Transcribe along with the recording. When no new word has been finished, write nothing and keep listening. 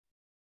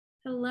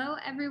Hello,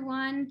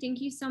 everyone.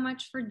 Thank you so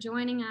much for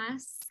joining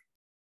us.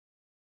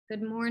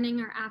 Good morning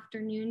or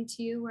afternoon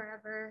to you,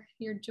 wherever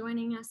you're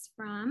joining us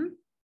from.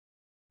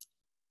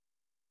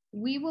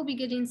 We will be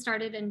getting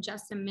started in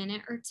just a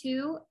minute or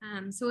two.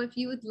 So if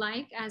you would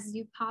like, as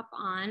you pop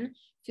on,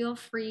 feel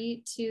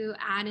free to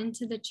add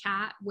into the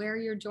chat where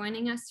you're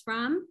joining us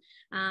from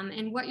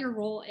and what your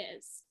role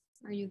is.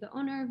 Are you the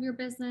owner of your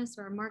business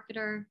or a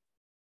marketer?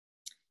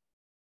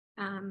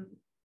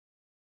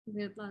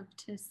 We'd love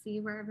to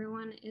see where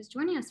everyone is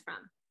joining us from.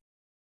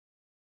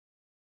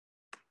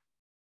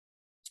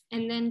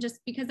 And then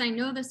just because I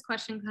know this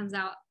question comes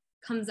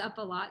up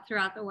a lot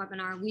throughout the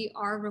webinar, we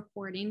are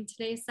recording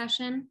today's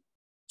session.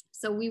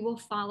 So we will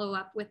follow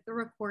up with the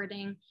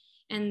recording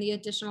and the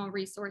additional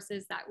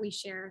resources that we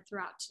share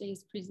throughout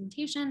today's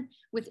presentation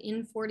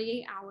within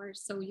 48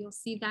 hours. So you'll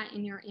see that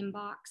in your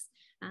inbox.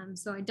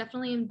 So I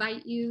definitely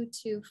invite you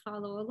to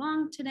follow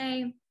along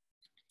today,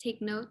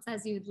 take notes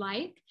as you'd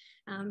like,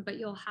 but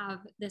you'll have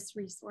this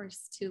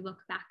resource to look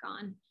back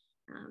on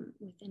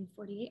within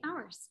 48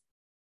 hours.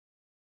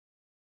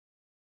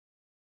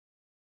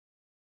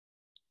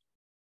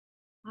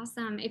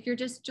 Awesome. If you're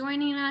just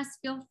joining us,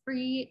 feel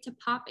free to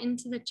pop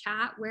into the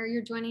chat where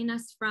you're joining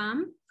us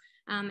from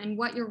and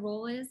what your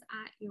role is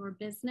at your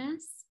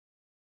business.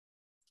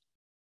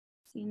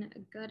 Seeing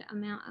a good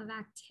amount of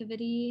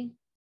activity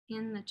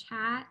in the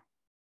chat.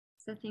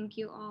 So thank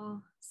you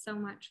all so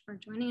much for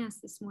joining us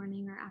this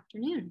morning or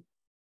afternoon.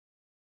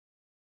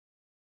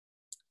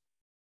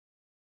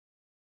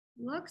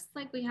 Looks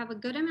like we have a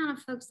good amount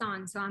of folks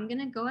on, so I'm going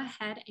to go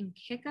ahead and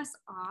kick us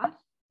off.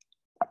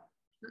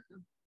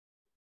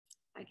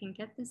 I can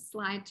get this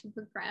slide to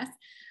progress.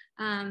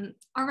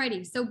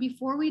 Alrighty, so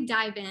before we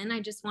dive in, I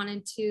just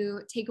wanted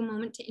to take a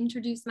moment to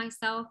introduce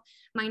myself.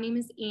 My name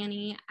is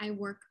Annie. I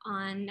work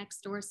on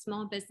Nextdoor's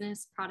small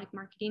business product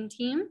marketing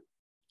team.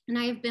 And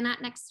I have been at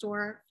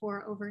Nextdoor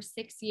for over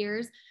 6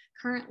 years,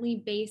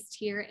 currently based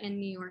here in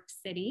New York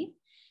City.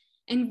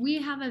 And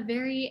we have a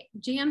very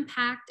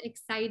jam-packed,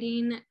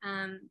 exciting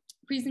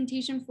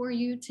presentation for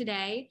you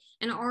today.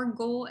 And our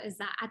goal is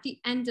that at the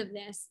end of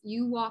this,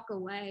 you walk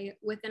away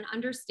with an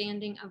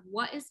understanding of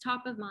what is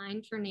top of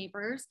mind for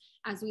neighbors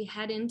as we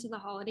head into the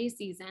holiday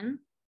season,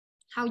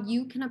 how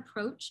you can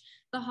approach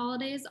the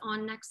holidays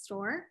on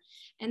Nextdoor,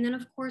 and then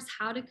of course,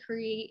 how to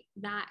create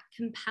that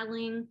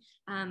compelling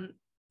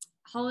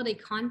holiday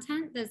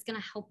content that's going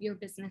to help your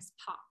business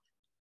pop.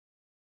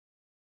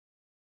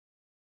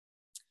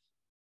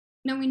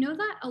 Now, we know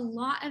that a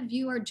lot of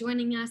you are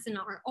joining us and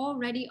are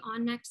already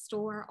on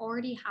Nextdoor,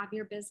 already have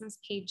your business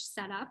page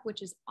set up,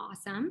 which is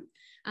awesome.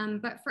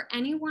 But for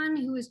anyone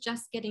who is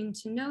just getting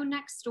to know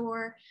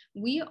Nextdoor,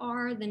 we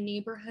are the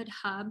neighborhood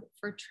hub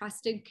for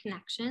trusted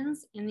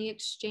connections in the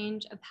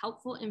exchange of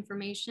helpful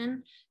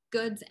information,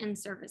 goods, and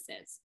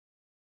services.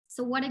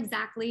 So what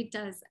exactly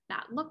does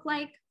that look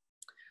like?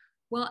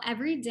 Well,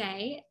 every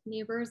day,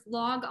 neighbors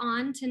log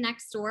on to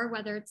Nextdoor,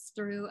 whether it's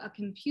through a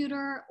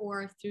computer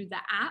or through the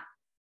app,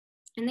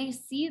 and they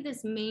see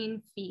this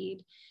main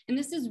feed. And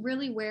this is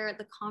really where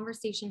the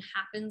conversation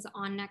happens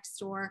on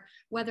Nextdoor,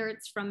 whether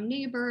it's from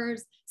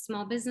neighbors,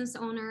 small business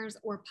owners,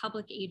 or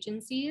public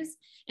agencies.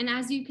 And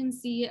as you can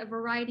see, a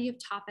variety of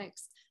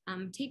topics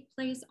take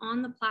place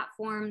on the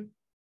platform,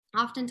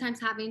 oftentimes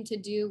having to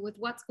do with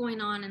what's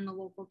going on in the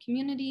local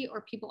community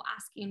or people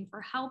asking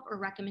for help or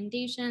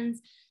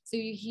recommendations. So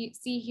you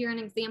see here an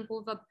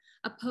example of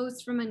a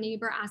post from a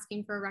neighbor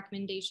asking for a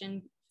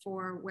recommendation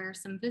for where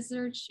some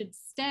visitors should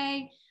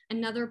stay.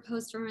 Another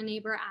post from a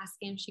neighbor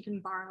asking if she can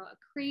borrow a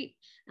crate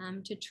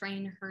to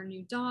train her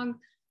new dog.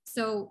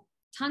 So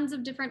tons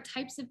of different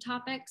types of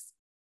topics.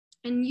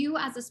 And you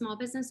as a small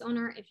business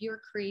owner, if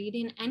you're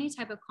creating any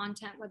type of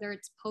content, whether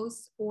it's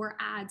posts or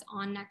ads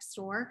on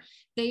Nextdoor,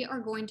 they are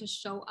going to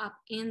show up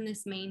in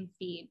this main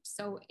feed.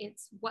 So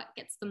it's what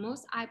gets the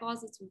most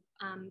eyeballs. It's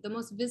the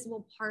most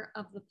visible part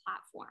of the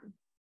platform.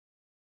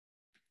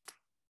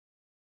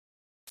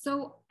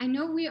 So I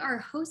know we are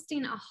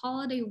hosting a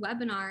holiday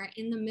webinar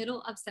in the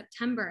middle of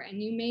September,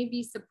 and you may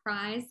be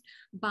surprised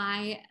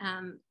by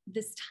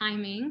this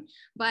timing,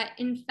 but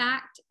in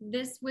fact,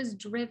 this was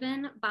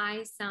driven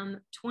by some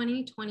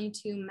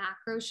 2022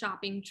 macro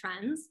shopping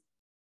trends.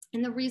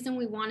 And the reason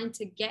we wanted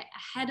to get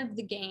ahead of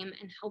the game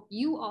and help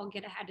you all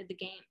get ahead of the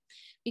game,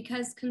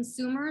 because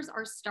consumers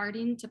are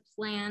starting to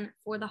plan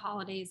for the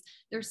holidays.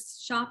 They're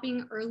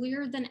shopping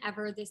earlier than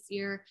ever this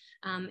year,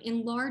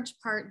 in large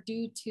part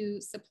due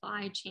to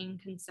supply chain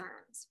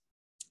concerns.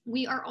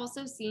 We are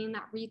also seeing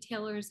that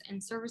retailers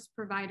and service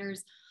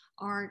providers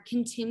are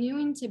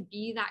continuing to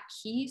be that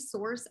key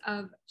source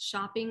of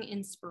shopping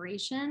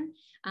inspiration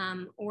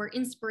or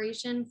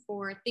inspiration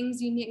for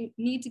things you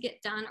need to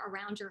get done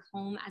around your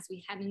home as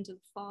we head into the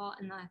fall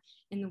and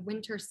the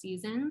winter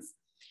seasons.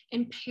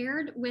 And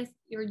paired with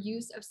your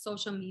use of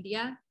social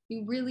media,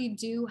 you really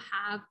do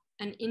have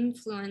an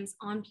influence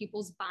on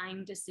people's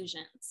buying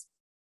decisions.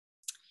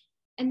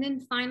 And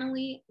then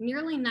finally,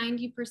 nearly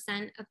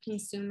 90% of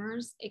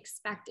consumers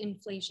expect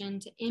inflation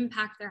to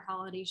impact their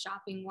holiday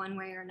shopping one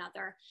way or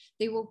another.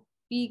 They will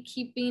be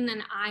keeping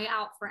an eye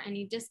out for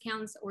any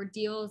discounts or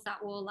deals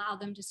that will allow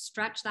them to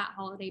stretch that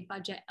holiday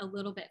budget a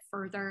little bit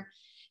further.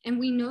 And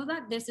we know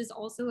that this is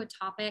also a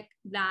topic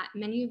that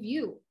many of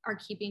you are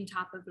keeping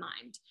top of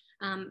mind.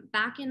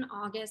 Back in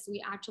August,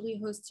 we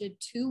actually hosted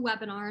 2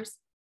 webinars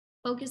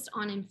focused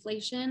on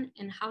inflation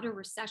and how to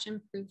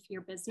recession-proof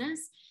your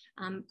business,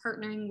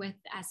 partnering with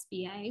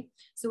the SBA.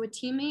 So a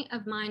teammate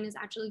of mine is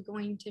actually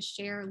going to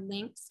share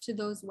links to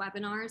those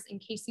webinars in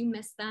case you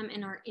missed them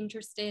and are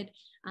interested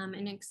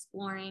in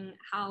exploring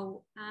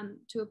how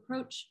to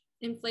approach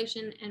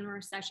inflation and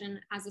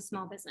recession as a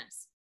small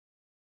business.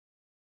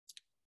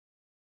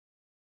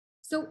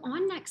 So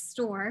on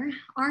Nextdoor,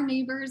 our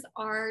neighbors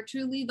are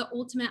truly the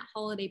ultimate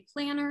holiday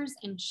planners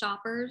and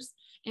shoppers,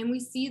 and we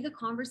see the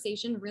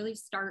conversation really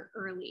start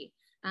early.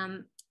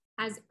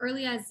 As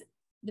early as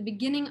the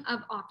beginning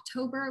of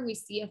October, we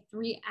see a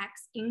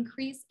 3x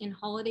increase in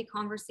holiday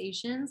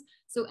conversations.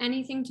 So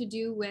anything to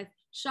do with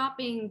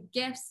shopping,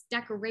 gifts,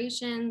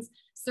 decorations,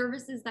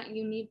 services that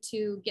you need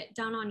to get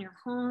done on your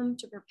home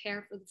to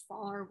prepare for the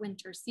fall or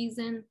winter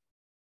season.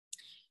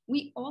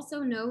 We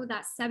also know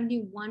that 71%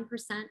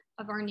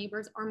 of our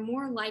neighbors are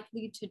more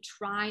likely to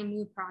try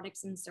new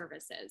products and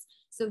services.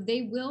 So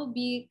they will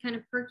be kind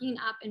of perking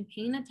up and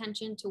paying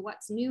attention to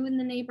what's new in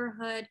the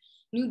neighborhood,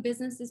 new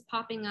businesses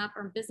popping up,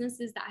 or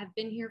businesses that have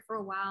been here for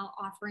a while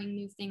offering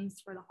new things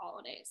for the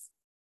holidays.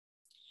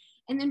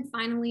 And then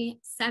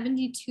finally,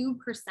 72%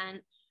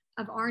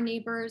 of our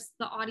neighbors,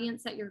 the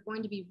audience that you're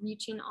going to be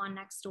reaching on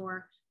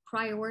Nextdoor,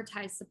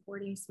 prioritize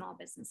supporting small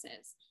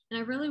businesses. And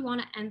I really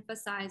want to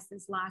emphasize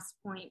this last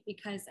point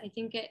because I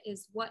think it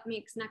is what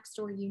makes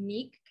Nextdoor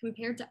unique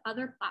compared to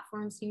other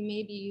platforms you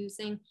may be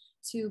using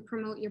to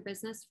promote your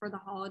business for the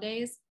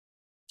holidays.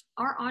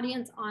 Our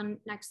audience on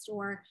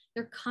Nextdoor,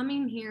 they're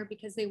coming here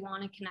because they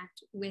want to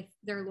connect with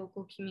their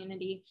local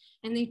community,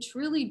 and they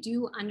truly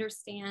do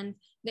understand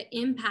the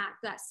impact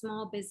that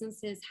small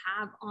businesses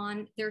have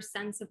on their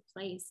sense of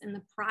place and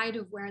the pride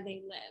of where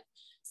they live.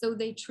 So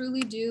they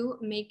truly do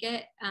make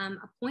it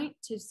a point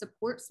to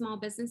support small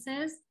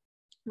businesses.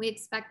 We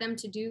expect them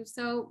to do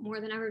so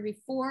more than ever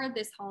before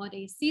this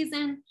holiday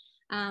season.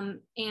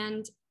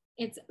 And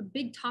it's a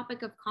big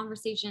topic of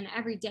conversation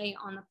every day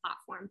on the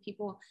platform,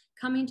 people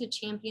coming to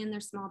champion their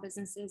small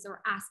businesses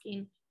or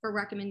asking for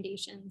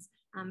recommendations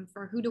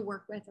for who to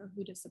work with or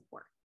who to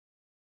support.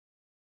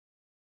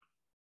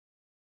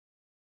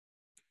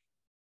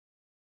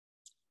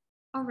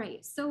 All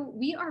right, so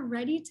we are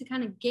ready to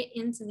kind of get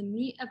into the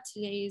meat of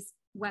today's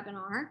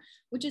webinar,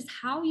 which is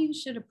how you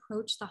should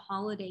approach the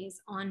holidays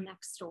on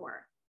Nextdoor.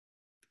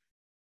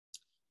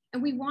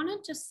 And we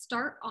wanted to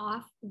start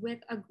off with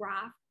a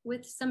graph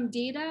with some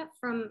data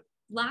from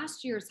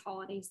last year's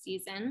holiday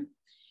season,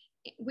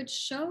 which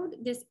showed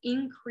this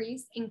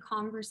increase in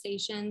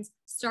conversations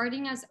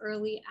starting as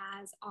early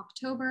as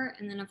October,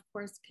 and then of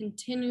course,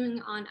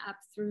 continuing on up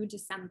through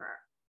December.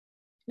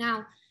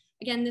 Now,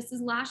 again, this is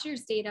last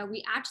year's data.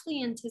 We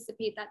actually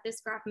anticipate that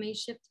this graph may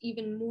shift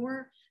even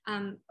more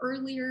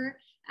earlier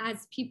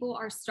as people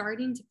are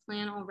starting to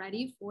plan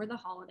already for the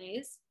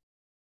holidays.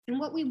 And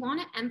what we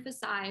want to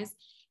emphasize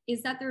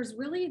is that there's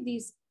really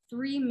these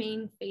 3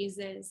 main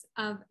phases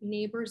of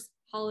neighbors'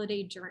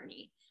 holiday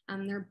journey,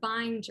 their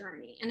buying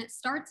journey. And it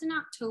starts in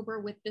October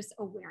with this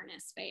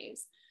awareness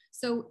phase.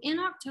 So in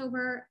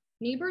October,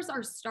 neighbors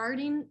are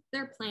starting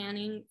their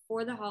planning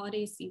for the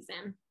holiday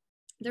season.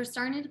 They're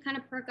starting to kind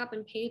of perk up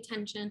and pay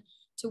attention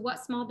to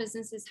what small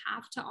businesses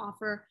have to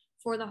offer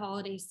for the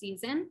holiday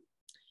season.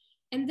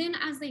 And then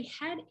as they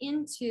head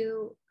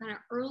into kind of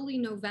early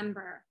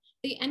November,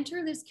 they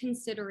enter this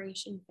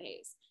consideration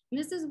phase. And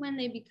this is when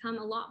they become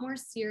a lot more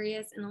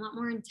serious and a lot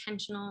more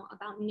intentional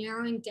about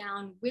narrowing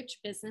down which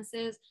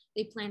businesses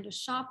they plan to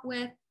shop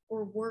with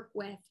or work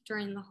with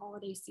during the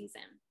holiday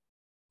season.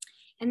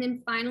 And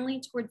then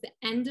finally, towards the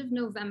end of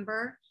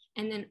November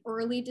and then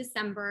early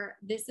December,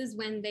 this is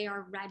when they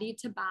are ready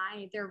to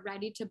buy, they're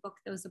ready to book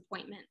those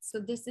appointments. So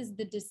this is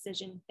the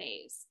decision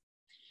phase.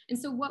 And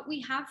so what we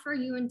have for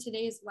you in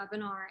today's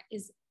webinar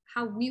is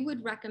how we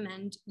would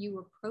recommend you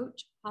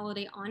approach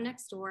holiday on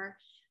Nextdoor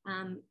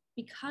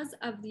because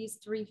of these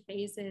 3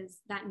 phases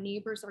that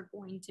neighbors are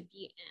going to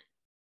be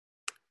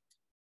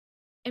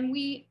in. And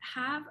we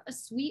have a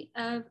suite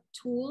of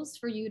tools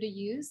for you to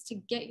use to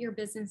get your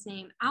business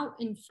name out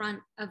in front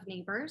of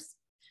neighbors.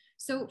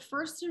 So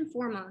first and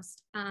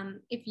foremost,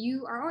 if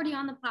you are already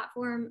on the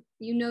platform,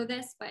 you know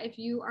this, but if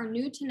you are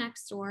new to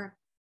Nextdoor,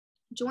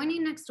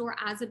 joining Nextdoor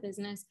as a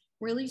business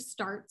really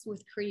starts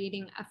with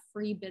creating a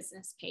free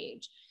business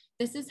page.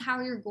 This is how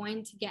you're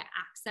going to get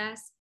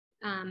access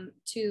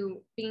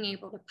to being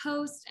able to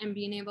post and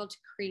being able to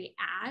create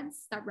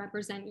ads that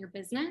represent your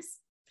business.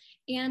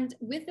 And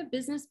with a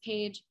business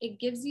page, it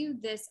gives you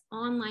this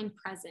online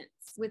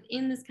presence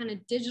within this kind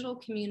of digital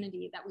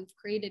community that we've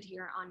created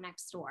here on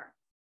Nextdoor.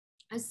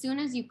 As soon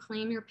as you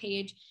claim your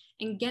page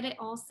and get it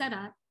all set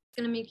up, it's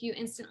going to make you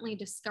instantly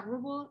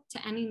discoverable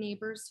to any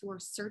neighbors who are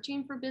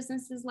searching for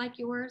businesses like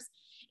yours,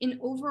 and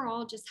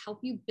overall just help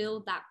you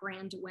build that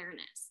brand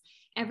awareness.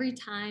 Every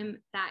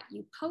time that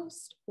you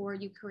post or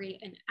you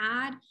create an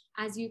ad,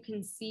 as you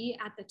can see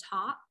at the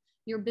top,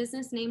 your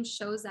business name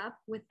shows up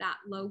with that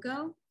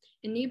logo,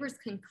 and neighbors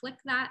can click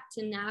that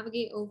to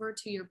navigate over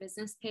to your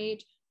business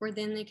page, where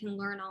then they can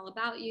learn all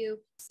about you,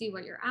 see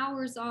what your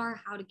hours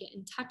are, how to get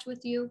in touch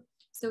with you.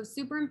 So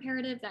super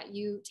imperative that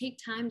you take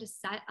time to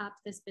set up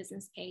this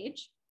business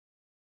page.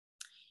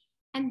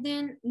 And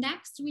then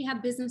next we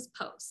have business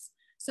posts.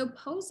 So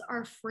posts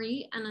are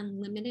free and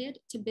unlimited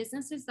to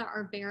businesses that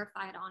are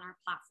verified on our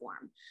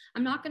platform.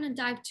 I'm not going to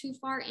dive too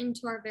far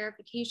into our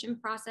verification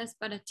process,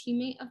 but a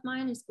teammate of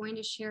mine is going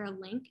to share a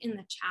link in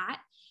the chat.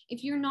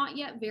 If you're not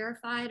yet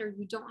verified or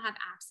you don't have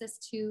access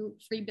to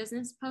free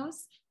business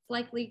posts, it's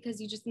likely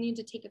because you just need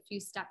to take a few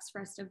steps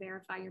for us to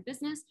verify your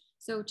business.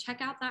 So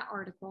check out that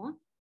article.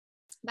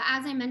 But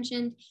as I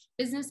mentioned,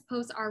 business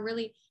posts are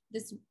really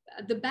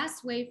the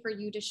best way for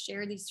you to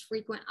share these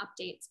frequent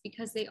updates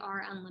because they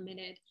are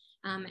unlimited.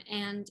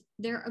 And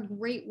they're a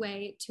great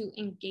way to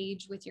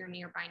engage with your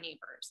nearby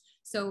neighbors.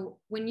 So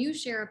when you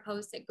share a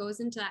post, it goes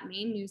into that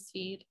main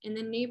newsfeed, and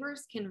then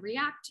neighbors can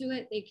react to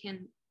it. They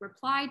can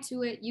reply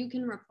to it. You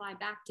can reply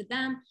back to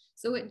them.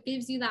 So it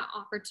gives you that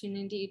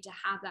opportunity to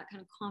have that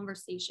kind of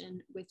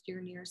conversation with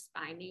your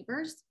nearby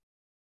neighbors.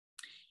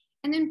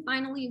 And then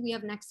finally, we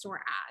have Nextdoor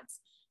ads.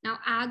 Now,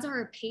 ads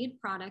are a paid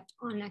product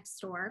on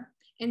Nextdoor,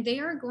 and they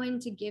are going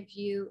to give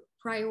you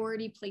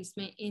priority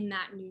placement in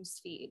that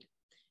newsfeed.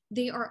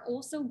 They are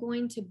also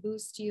going to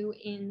boost you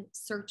in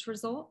search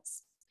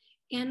results.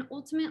 And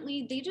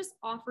ultimately, they just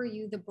offer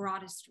you the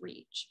broadest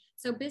reach.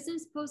 So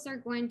business posts are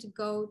going to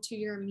go to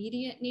your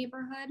immediate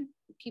neighborhood,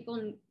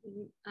 people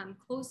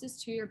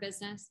closest to your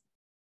business.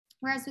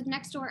 Whereas with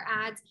Nextdoor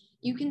ads,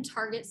 you can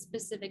target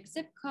specific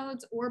zip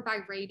codes or by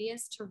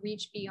radius to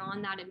reach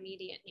beyond that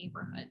immediate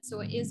neighborhood.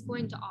 So it is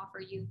going to offer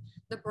you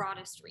the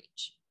broadest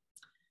reach.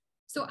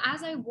 So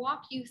as I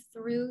walk you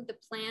through the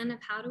plan of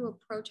how to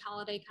approach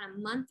holiday kind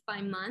of month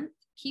by month,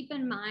 keep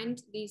in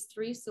mind these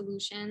three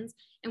solutions,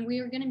 and we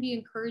are going to be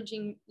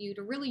encouraging you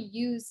to really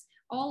use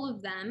all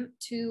of them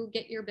to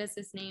get your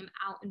business name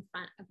out in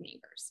front of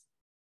neighbors.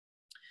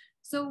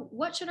 So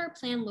what should our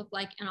plan look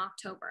like in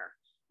October?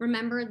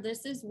 Remember,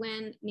 this is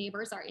when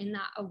neighbors are in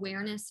that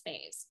awareness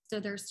phase.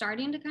 So they're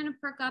starting to kind of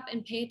perk up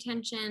and pay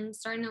attention,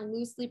 starting to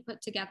loosely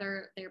put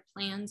together their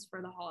plans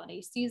for the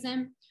holiday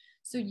season.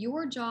 So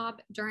your job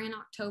during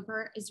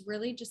October is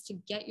really just to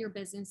get your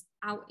business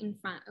out in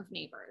front of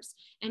neighbors.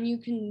 And you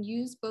can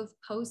use both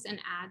posts and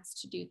ads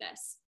to do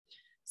this.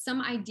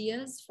 Some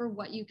ideas for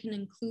what you can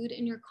include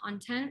in your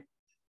content.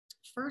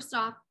 First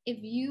off, if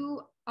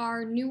you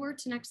are newer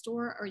to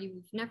Nextdoor or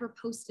you've never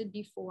posted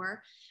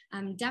before,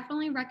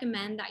 definitely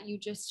recommend that you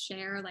just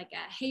share like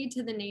a hey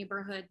to the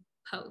neighborhood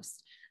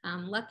post.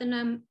 Let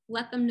them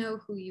know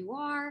who you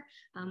are,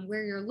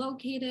 where you're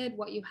located,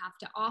 what you have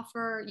to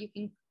offer. You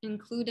can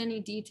include any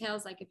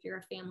details like if you're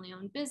a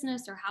family-owned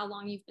business or how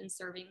long you've been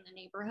serving the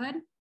neighborhood.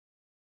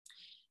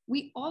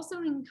 We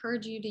also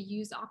encourage you to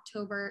use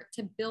October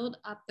to build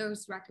up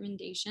those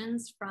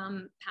recommendations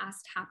from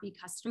past happy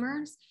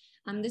customers.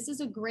 This is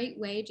a great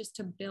way just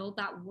to build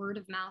that word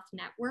of mouth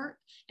network.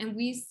 And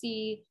we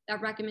see that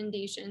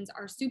recommendations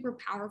are super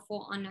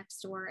powerful on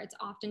Nextdoor. It's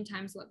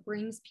oftentimes what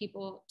brings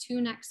people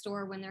to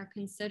Nextdoor when they're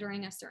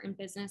considering a certain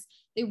business.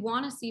 They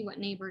want to see what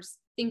neighbors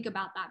think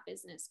about that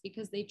business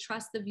because they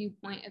trust the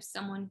viewpoint of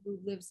someone who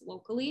lives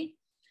locally.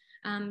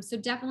 So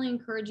definitely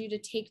encourage you to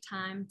take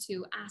time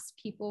to ask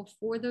people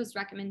for those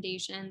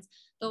recommendations.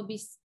 They'll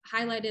be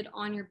highlighted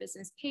on your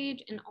business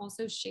page and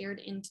also shared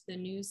into the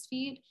news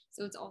feed.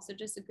 So it's also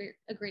just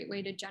a great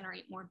way to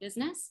generate more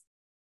business.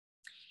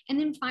 And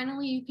then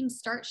finally, you can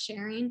start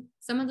sharing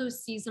some of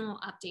those seasonal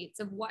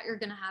updates of what you're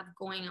going to have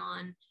going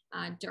on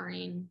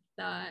during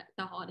the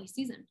holiday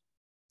season.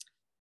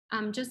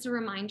 Just a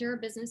reminder,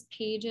 business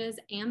pages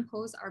and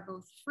posts are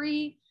both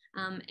free.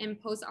 And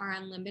posts are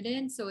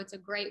unlimited. So it's a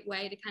great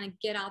way to kind of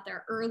get out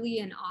there early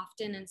and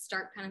often and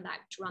start kind of that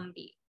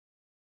drumbeat.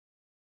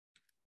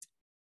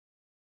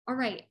 All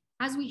right,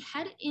 as we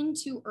head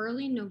into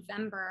early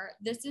November,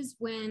 this is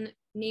when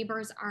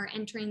neighbors are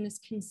entering this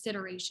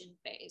consideration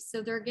phase.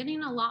 So they're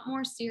getting a lot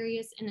more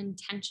serious and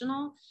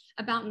intentional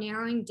about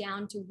narrowing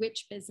down to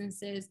which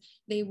businesses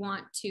they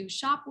want to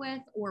shop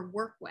with or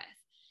work with.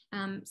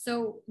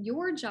 So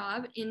your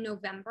job in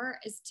November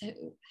is to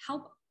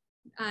help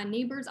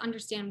neighbors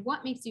understand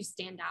what makes you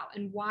stand out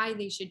and why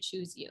they should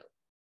choose you.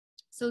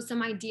 So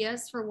some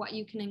ideas for what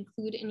you can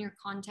include in your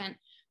content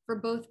for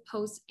both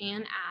posts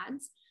and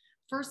ads.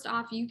 First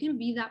off, you can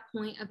be that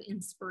point of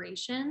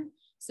inspiration.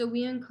 So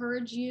we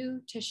encourage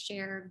you to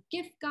share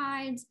gift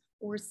guides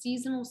or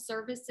seasonal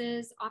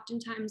services.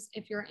 Oftentimes,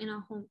 if you're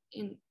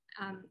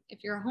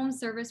if you're a home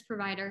service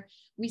provider,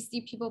 we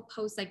see people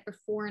post like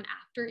before and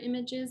after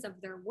images of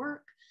their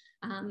work.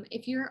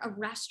 If you're a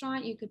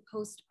restaurant, you could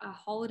post a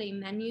holiday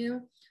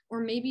menu, or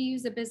maybe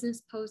use a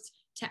business post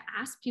to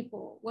ask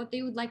people what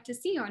they would like to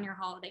see on your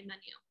holiday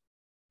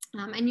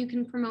menu. And you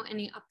can promote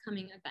any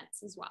upcoming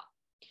events as well.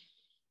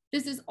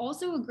 This is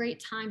also a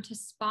great time to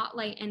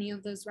spotlight any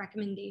of those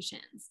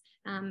recommendations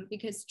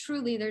because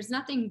truly there's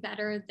nothing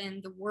better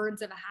than the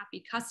words of a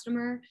happy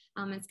customer.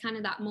 It's kind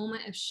of that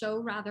moment of show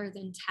rather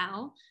than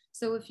tell.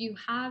 So if you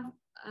have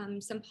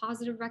some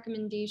positive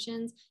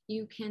recommendations,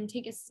 you can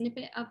take a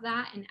snippet of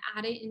that and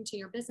add it into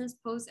your business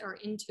post or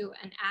into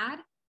an ad.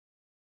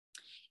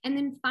 And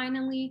then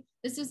finally,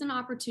 this is an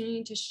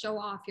opportunity to show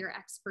off your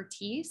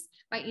expertise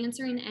by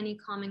answering any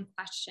common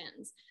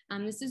questions.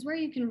 This is where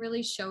you can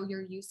really show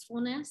your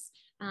usefulness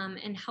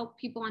and help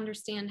people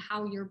understand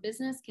how your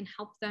business can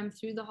help them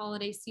through the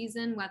holiday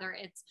season, whether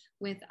it's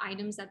with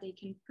items that they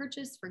can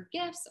purchase for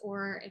gifts,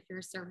 or if you're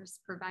a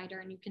service provider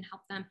and you can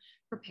help them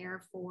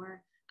prepare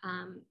for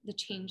the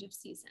change of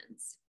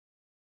seasons.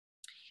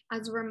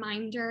 As a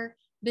reminder,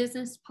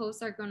 business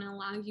posts are going to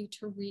allow you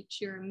to reach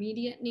your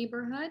immediate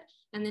neighborhood,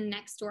 and the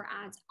Nextdoor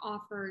ads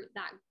offer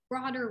that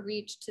broader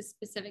reach to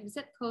specific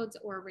zip codes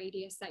or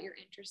radius that you're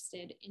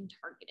interested in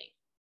targeting.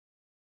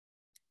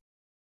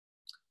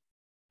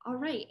 All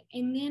right,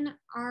 and then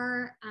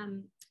our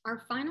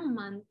final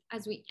month,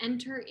 as we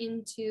enter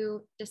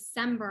into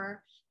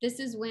December, this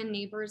is when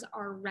neighbors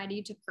are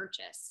ready to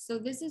purchase. So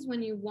this is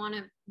when you want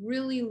to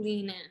really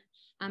lean in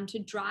to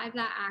drive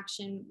that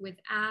action with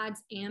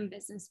ads and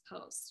business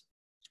posts.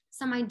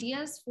 Some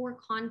ideas for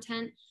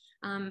content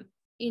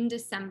in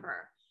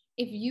December.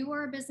 If you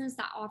are a business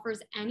that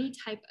offers any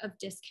type of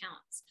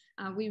discounts,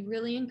 we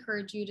really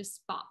encourage you to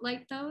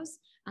spotlight those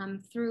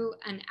through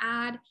an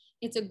ad.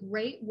 It's a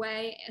great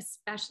way,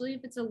 especially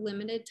if it's a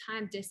limited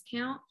time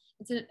discount,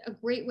 it's a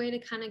great way to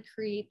kind of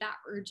create that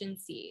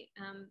urgency,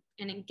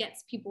 and it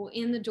gets people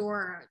in the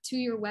door to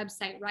your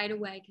website right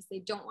away because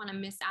they don't want to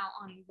miss out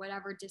on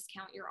whatever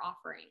discount you're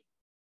offering.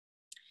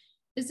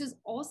 This is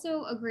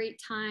also a great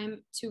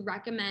time to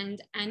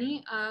recommend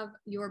any of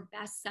your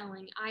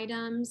best-selling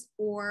items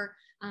or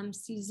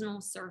seasonal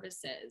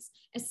services,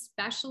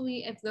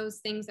 especially if those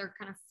things are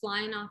kind of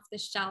flying off the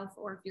shelf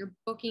or if you're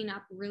booking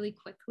up really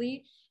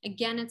quickly.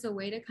 Again, it's a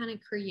way to kind of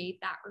create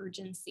that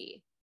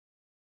urgency.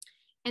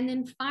 And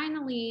then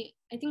finally,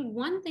 I think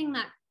one thing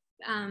that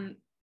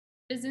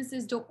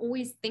businesses don't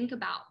always think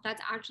about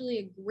that's actually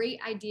a great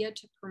idea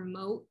to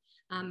promote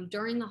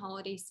during the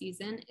holiday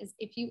season is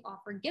if you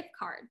offer gift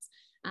cards.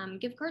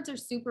 Gift cards are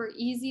super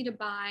easy to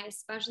buy,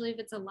 especially if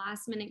it's a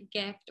last minute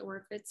gift or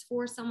if it's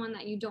for someone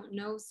that you don't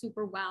know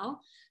super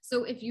well.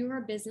 So if you're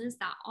a business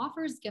that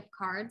offers gift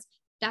cards,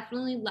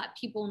 definitely let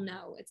people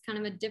know. It's kind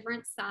of a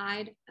different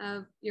side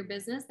of your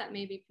business that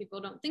maybe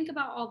people don't think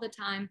about all the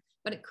time,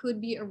 but it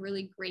could be a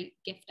really great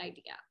gift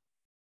idea.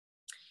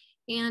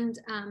 And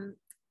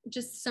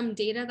just some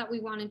data that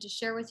we wanted to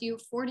share with you,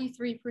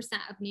 43%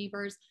 of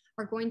neighbors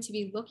are going to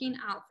be looking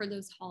out for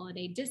those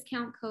holiday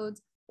discount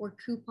codes or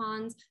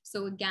coupons.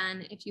 So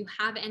again, if you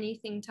have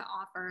anything to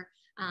offer,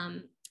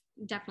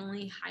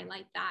 definitely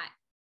highlight that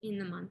in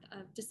the month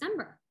of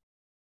December.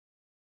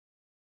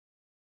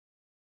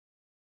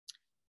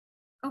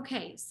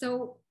 Okay,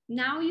 so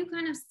now you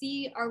kind of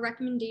see our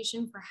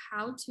recommendation for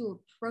how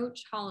to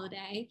approach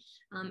holiday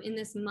in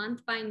this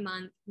month by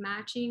month,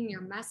 matching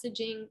your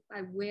messaging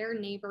by where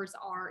neighbors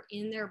are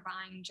in their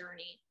buying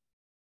journey.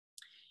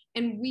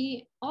 And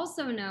we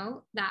also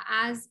know that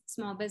as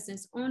small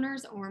business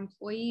owners or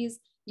employees,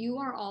 you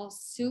are all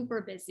super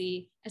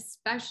busy,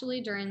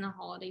 especially during the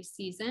holiday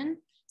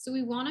season. So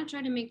we want to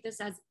try to make this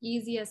as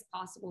easy as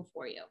possible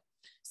for you.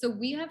 So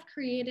we have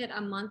created a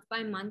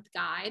month-by-month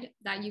guide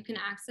that you can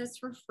access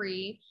for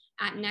free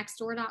at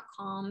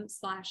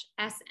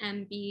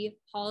nextdoor.com/SMB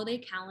holiday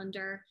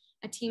calendar.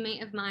 A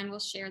teammate of mine will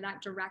share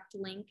that direct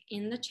link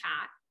in the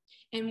chat.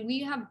 And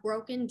we have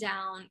broken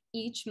down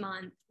each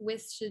month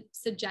with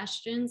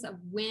suggestions of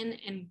when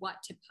and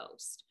what to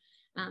post.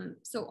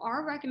 So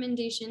our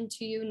recommendation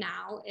to you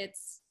now,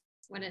 it's,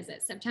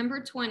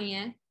 September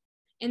 20th.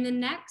 In the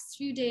next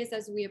few days,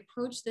 as we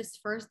approach this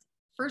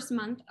first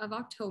month of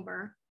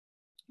October,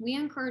 we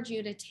encourage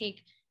you to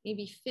take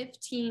maybe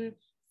 15,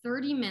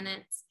 30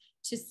 minutes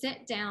to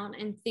sit down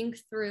and think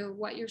through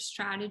what your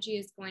strategy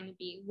is going to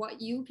be, what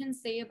you can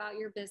say about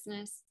your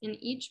business in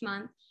each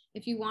month.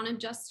 If you want to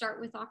just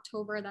start with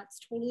October, that's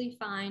totally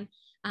fine.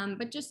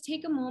 But just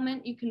take a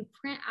moment. You can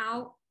print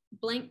out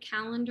blank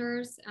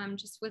calendars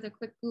just with a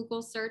quick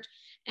Google search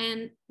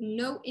and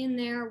note in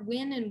there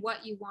when and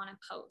what you want to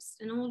post.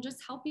 And it will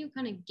just help you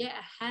kind of get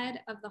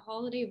ahead of the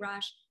holiday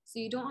rush so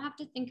you don't have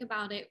to think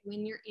about it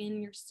when you're in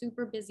your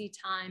super busy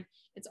time.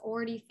 It's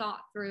already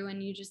thought through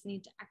and you just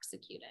need to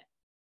execute it.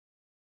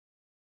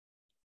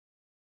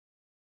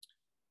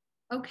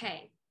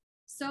 Okay,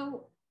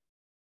 so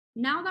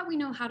now that we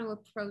know how to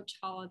approach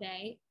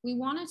holiday, we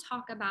want to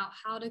talk about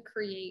how to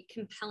create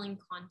compelling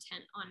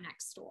content on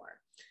Nextdoor.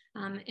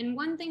 And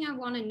one thing I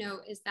want to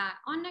note is that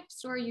on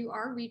Nextdoor, you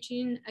are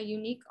reaching a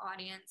unique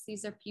audience.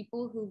 These are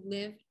people who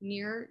live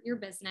near your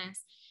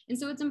business. And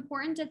so it's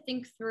important to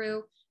think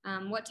through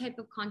what type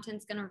of content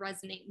is going to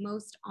resonate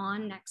most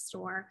on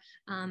Nextdoor.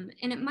 And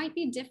it might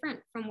be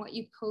different from what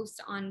you post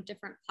on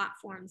different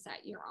platforms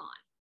that you're on.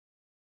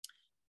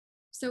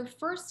 So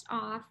first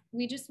off,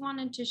 we just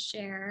wanted to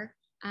share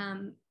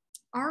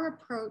our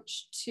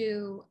approach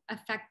to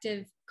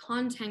effective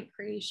content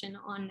creation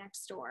on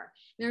Nextdoor.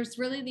 There's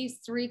really these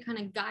three kind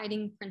of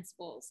guiding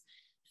principles.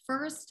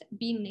 First,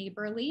 be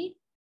neighborly.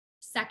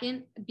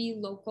 Second, be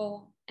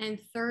local. And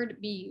third,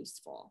 be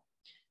useful.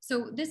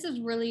 So this is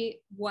really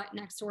what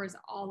Nextdoor is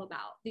all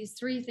about. These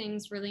three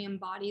things really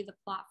embody the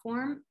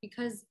platform,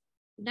 because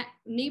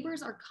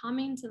neighbors are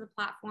coming to the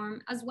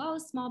platform, as well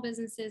as small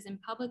businesses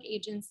and public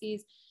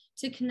agencies,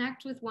 to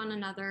connect with one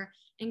another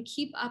and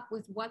keep up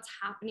with what's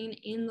happening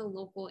in the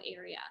local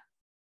area.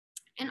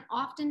 And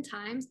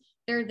oftentimes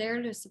they're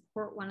there to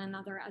support one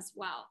another as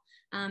well.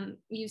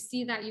 You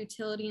see that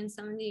utility in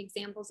some of the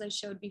examples I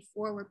showed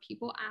before, where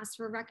people ask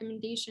for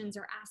recommendations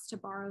or ask to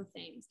borrow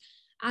things.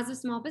 As a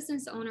small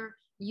business owner,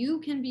 you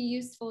can be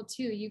useful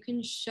too. You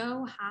can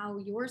show how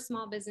your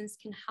small business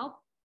can help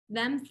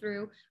them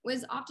through what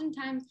is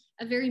oftentimes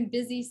a very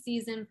busy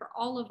season for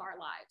all of our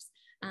lives.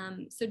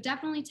 So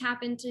definitely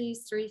tap into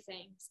these three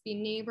things: be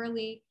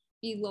neighborly,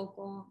 be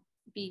local,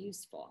 be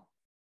useful.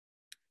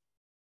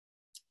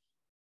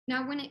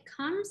 Now, when it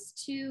comes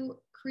to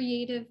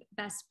creative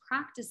best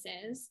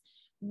practices,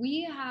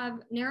 we have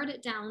narrowed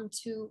it down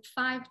to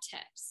 5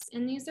 tips.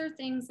 And these are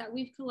things that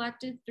we've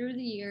collected through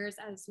the years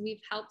as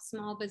we've helped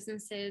small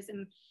businesses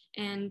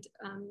and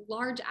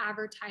large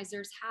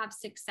advertisers have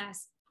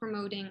success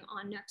promoting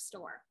on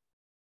Nextdoor.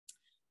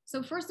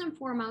 So first and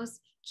foremost,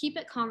 keep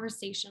it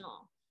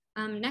conversational.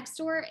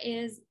 Nextdoor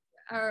is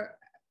a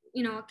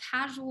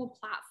casual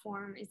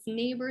platform. It's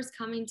neighbors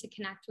coming to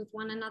connect with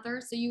one another.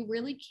 So you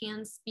really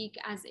can speak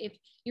as if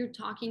you're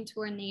talking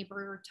to a neighbor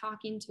or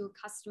talking to a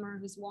customer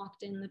who's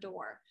walked in the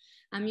door.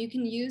 You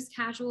can use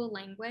casual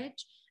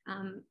language.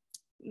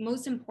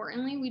 Most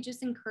importantly, we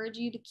just encourage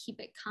you to keep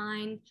it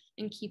kind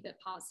and keep it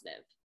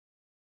positive.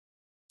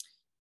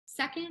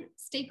 Second,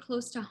 stay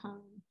close to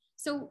home.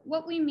 So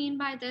what we mean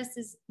by this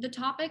is the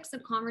topics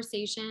of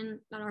conversation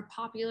that are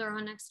popular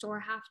on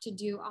Nextdoor have to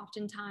do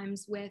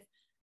oftentimes with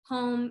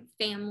home,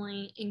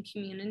 family, and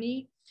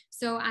community.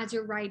 So as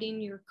you're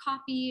writing your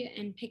copy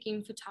and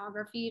picking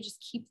photography,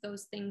 just keep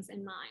those things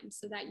in mind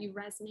so that you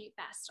resonate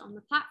best on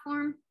the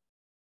platform.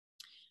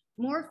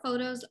 More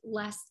photos,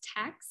 less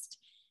text.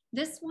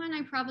 This one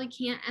I probably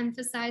can't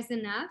emphasize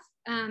enough.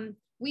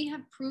 We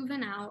have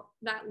proven out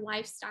that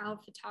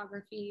lifestyle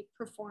photography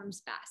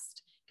performs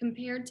best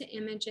compared to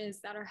images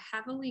that are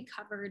heavily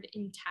covered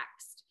in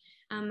text.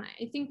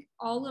 I think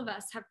all of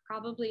us have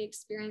probably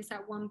experienced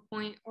at one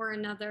point or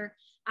another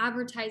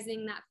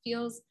advertising that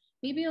feels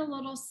maybe a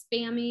little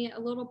spammy, a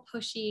little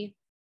pushy.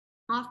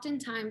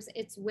 Oftentimes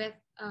it's with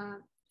a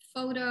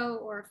photo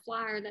or a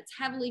flyer that's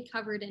heavily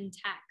covered in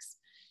text.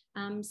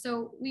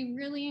 So we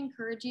really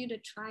encourage you to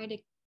try to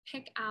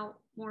pick out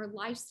more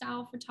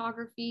lifestyle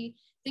photography,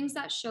 things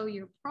that show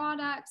your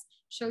products,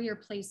 show your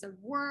place of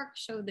work,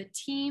 show the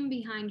team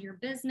behind your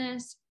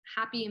business,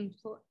 happy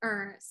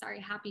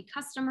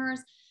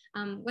customers,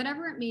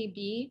 whatever it may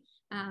be,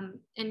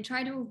 and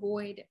try to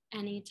avoid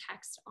any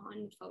text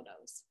on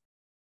photos.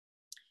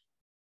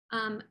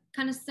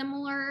 Kind of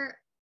similar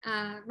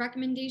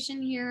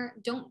recommendation here,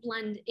 don't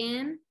blend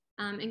in.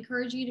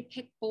 Encourage you to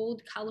pick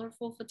bold,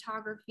 colorful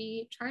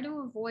photography. Try to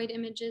avoid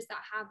images that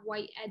have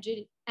white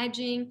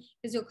edging,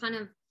 because you'll kind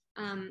of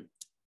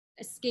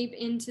escape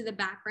into the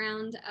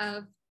background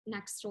of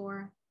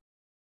Nextdoor.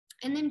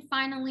 And then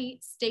finally,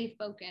 stay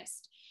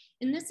focused.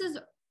 And this is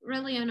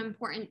really an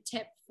important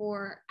tip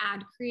for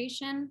ad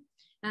creation.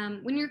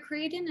 When you're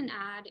creating an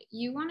ad,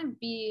 you want to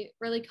be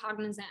really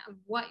cognizant of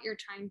what you're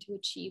trying to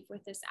achieve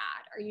with this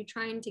ad. Are you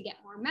trying to get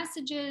more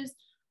messages?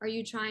 Are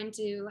you trying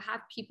to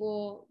have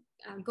people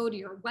go to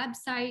your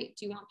website?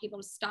 Do you want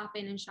people to stop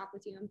in and shop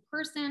with you in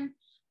person?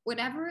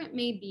 Whatever it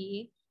may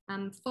be,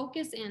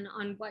 focus in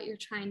on what you're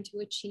trying to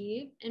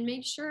achieve and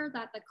make sure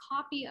that the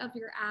copy of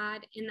your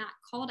ad and that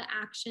call to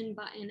action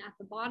button at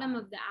the bottom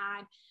of the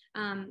ad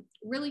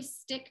really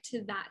stick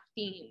to that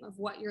theme of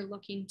what you're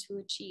looking to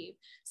achieve,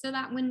 so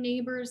that when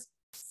neighbors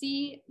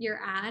see your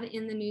ad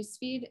in the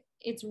newsfeed,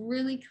 it's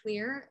really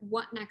clear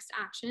what next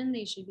action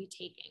they should be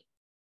taking.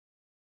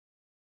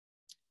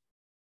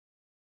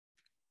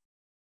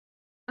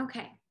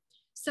 Okay,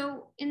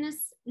 so in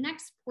this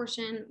next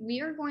portion,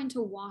 we are going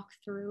to walk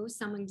through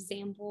some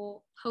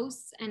example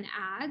posts and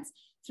ads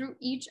through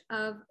each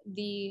of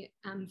the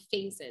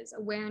phases: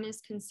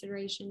 awareness,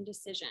 consideration,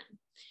 decision.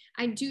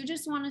 I do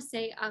just want to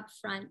say up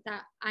front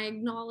that I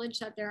acknowledge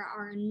that there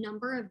are a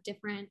number of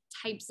different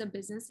types of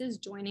businesses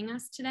joining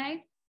us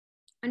today.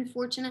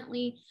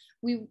 Unfortunately,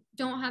 we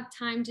don't have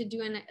time to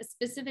do a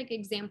specific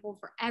example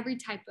for every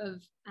type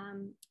of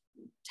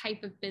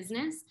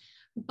business,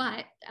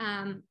 but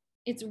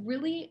it's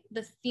really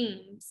the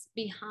themes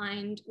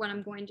behind what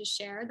I'm going to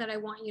share that I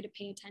want you to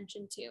pay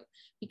attention to,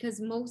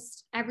 because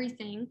most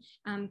everything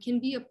can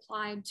be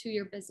applied to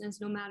your business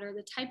no matter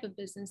the type of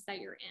business that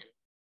you're in.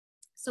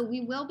 So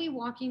we will be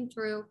walking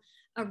through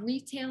a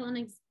retail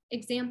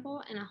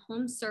example and a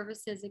home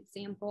services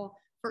example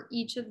for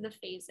each of the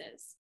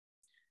phases.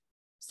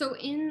 So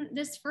in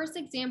this first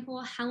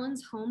example,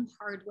 Helen's Home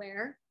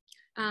Hardware,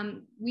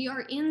 we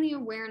are in the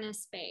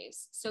awareness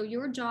phase. So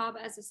your job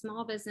as a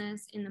small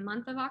business in the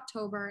month of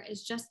October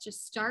is just to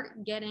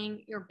start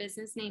getting your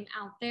business name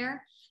out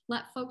there.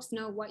 Let folks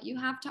know what you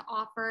have to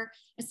offer,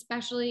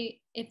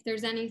 especially if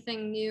there's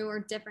anything new or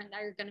different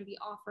that you're going to be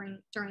offering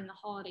during the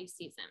holiday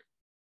season.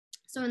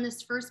 So in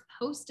this first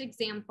post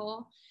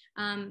example,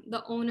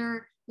 the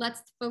owner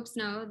lets folks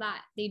know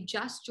that they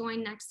just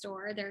joined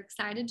Nextdoor. They're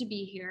excited to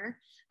be here,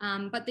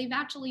 but they've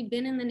actually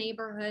been in the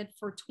neighborhood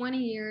for 20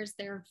 years.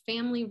 They're a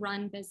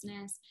family-run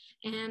business,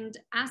 and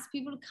ask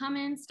people to come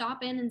in,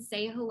 stop in, and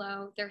say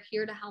hello. They're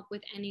here to help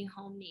with any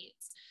home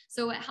needs.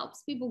 So it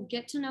helps people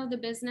get to know the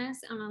business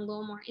on a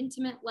little more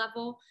intimate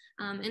level,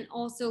 and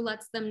also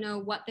lets them know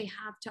what they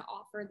have to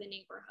offer the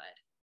neighborhood.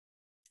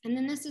 And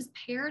then this is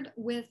paired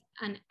with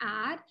an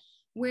ad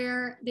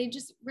where they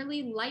just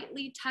really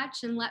lightly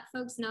touch and let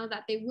folks know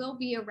that they will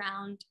be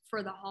around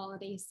for the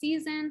holiday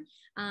season,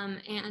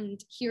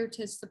 and here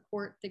to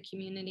support the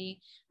community.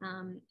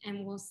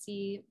 And we'll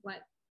see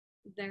what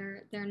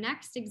their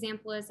next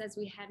example is as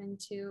we head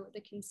into the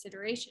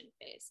consideration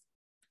phase.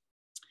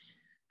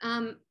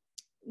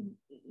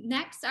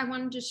 Next, I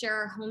wanted to share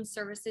our home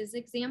services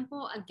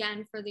example,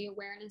 again, for the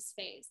awareness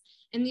phase.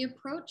 And the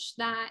approach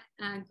that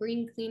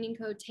Green Cleaning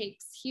Co.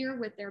 takes here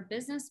with their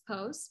business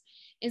posts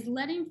is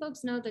letting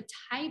folks know the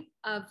type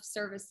of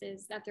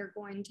services that they're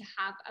going to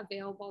have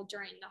available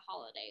during the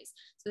holidays.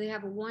 So they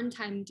have a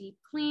one-time deep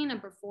clean, a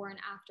before and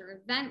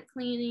after event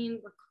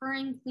cleaning,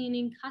 recurring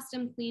cleaning,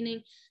 custom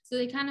cleaning. So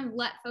they kind of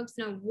let folks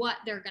know what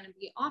they're going to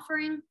be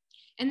offering.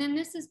 And then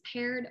this is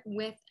paired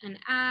with an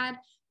ad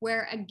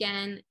where,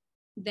 again,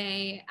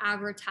 they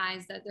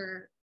advertise that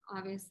they're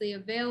obviously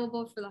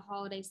available for the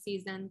holiday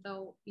season.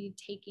 They'll be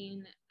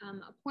taking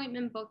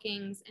appointment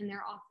bookings, and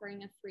they're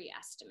offering a free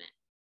estimate.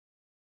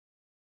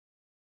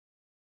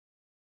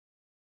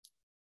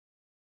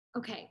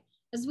 Okay,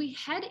 as we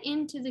head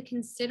into the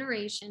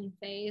consideration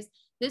phase,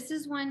 this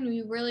is when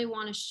we really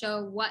want to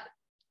show what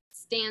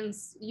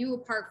stands you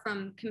apart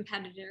from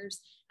competitors,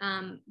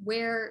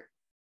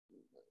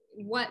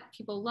 what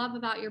people love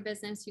about your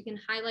business. You can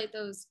highlight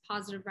those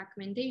positive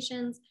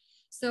recommendations.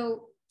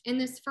 So in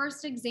this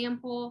first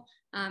example,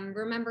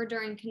 remember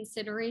during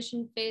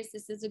consideration phase,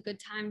 this is a good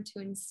time to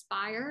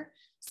inspire.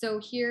 So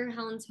here,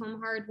 Helen's Home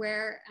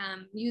Hardware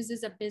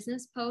uses a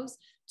business post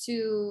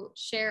to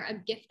share a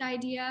gift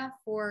idea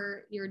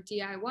for your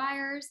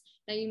DIYers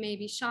that you may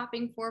be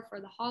shopping for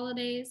the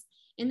holidays.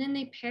 And then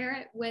they pair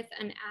it with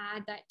an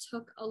ad that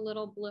took a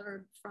little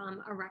blurb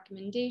from a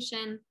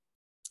recommendation.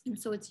 And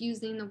so it's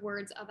using the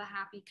words of a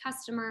happy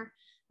customer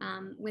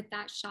with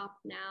that Shop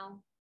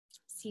Now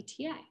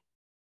CTA.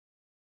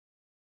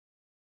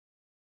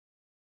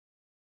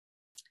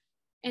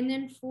 And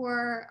then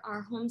for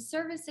our home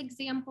service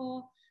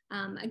example,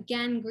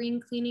 again,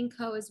 Green Cleaning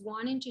Co. is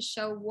wanting to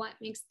show what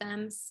makes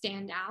them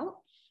stand out.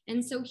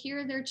 And so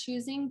here they're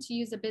choosing to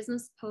use a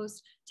business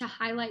post to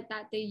highlight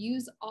that they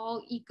use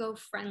all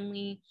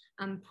eco-friendly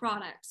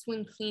products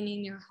when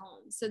cleaning your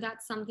home. So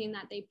that's something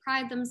that they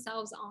pride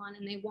themselves on,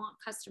 and they want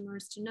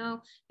customers to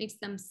know, makes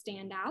them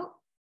stand out.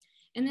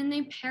 And then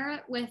they pair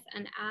it with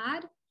an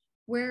ad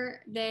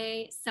where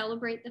they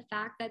celebrate the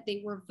fact that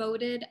they were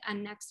voted a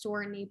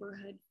Nextdoor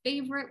neighborhood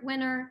favorite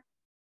winner.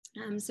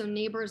 So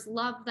neighbors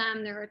love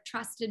them, they're a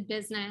trusted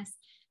business.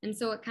 And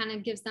so it kind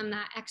of gives them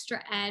that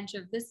extra edge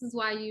of, this is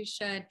why you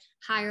should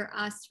hire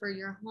us for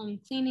your home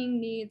cleaning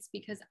needs,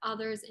 because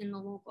others in the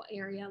local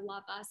area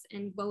love us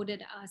and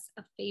voted us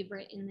a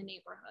favorite in the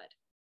neighborhood.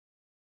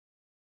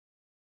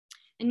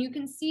 And you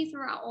can see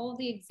throughout all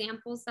the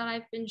examples that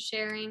I've been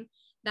sharing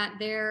that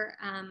there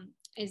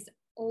is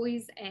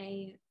always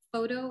a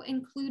photo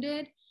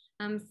included.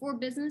 For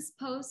business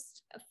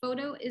posts, a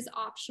photo is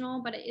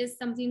optional, but it is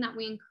something that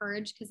we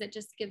encourage because it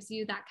just gives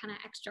you that kind of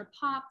extra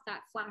pop,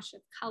 that flash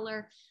of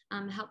color,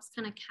 helps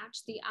kind of catch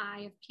the eye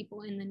of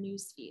people in the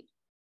newsfeed.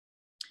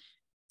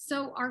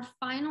 So our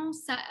final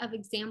set of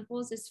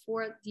examples is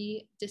for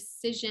the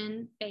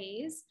decision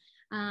phase.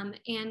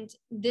 And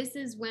this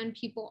is when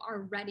people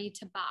are ready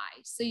to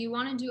buy. So you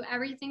want to do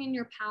everything in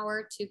your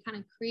power to kind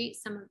of create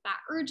some of that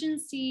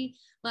urgency,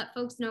 let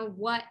folks know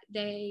what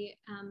they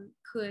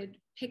could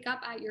pick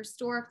up at your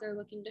store if they're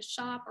looking to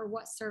shop, or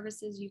what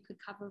services you could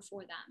cover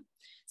for them.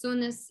 So in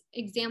this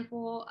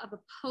example of a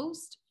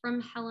post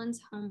from Helen's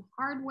Home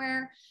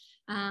Hardware,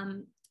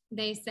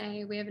 they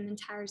say we have an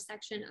entire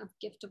section of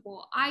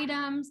giftable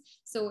items.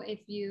 So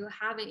if you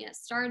haven't yet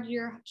started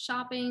your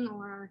shopping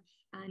or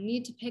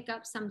need to pick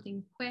up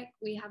something quick,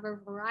 we have a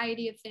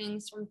variety of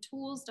things from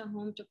tools to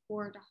home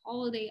decor to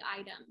holiday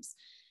items.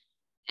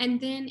 And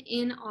then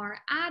in our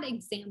ad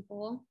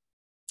example,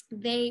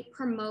 they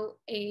promote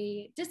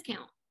a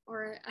discount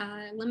or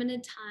a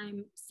limited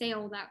time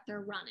sale that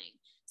they're running.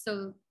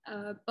 So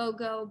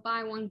BOGO,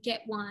 buy one,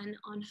 get one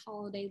on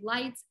holiday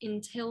lights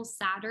until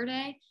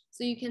Saturday.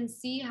 So you can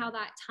see how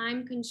that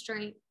time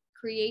constraint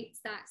creates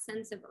that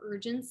sense of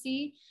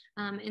urgency.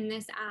 And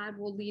this ad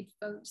will lead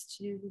folks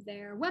to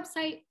their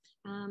website,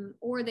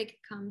 or they could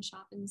come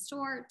shop in the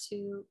store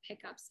to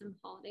pick up some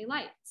holiday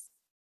lights.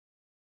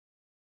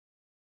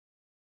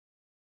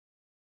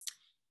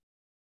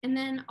 And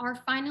then our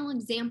final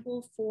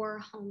example for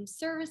home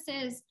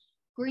services,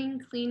 Green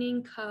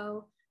Cleaning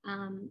Co.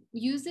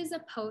 Uses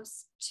a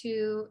post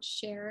to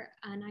share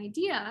an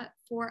idea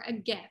for a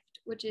gift,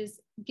 which is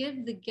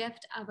give the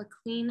gift of a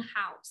clean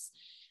house.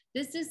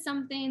 This is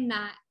something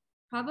that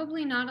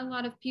probably not a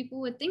lot of people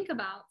would think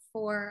about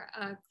for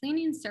a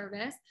cleaning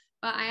service,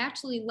 but I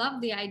actually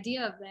love the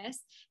idea of this.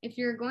 If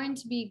you're going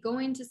to be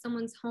going to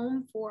someone's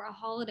home for a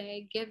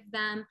holiday, give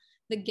them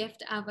the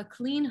gift of a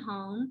clean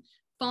home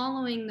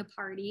following the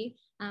party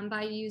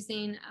by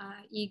using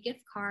an e-gift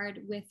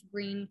card with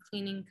Green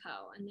Cleaning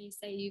Co. And they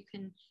say you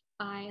can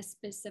buy a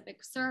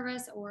specific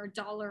service or a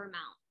dollar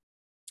amount.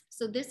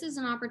 So this is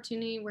an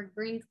opportunity where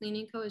Green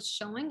Cleaning Co. is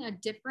showing a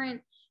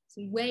different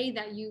way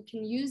that you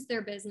can use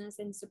their business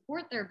and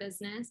support their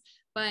business,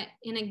 but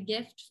in a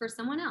gift for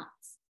someone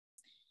else.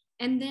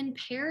 And then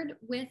paired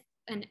with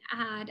an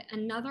ad,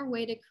 another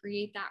way to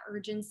create that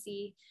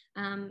urgency.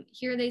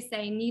 Here they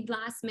say, need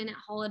last minute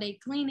holiday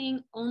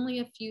cleaning, only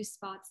a few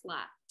spots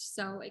left.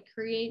 So it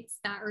creates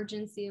that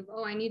urgency of,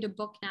 oh, I need to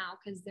book now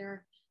because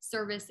their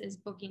service is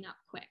booking up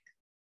quick.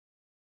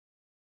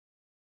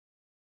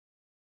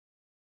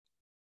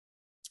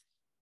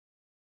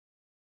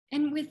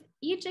 And with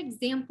each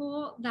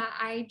example that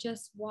I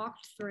just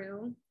walked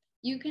through,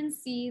 you can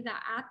see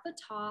that at the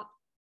top,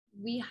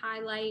 we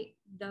highlight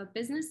the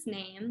business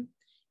name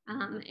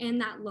and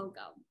that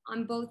logo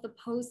on both the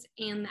post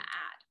and the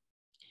ad.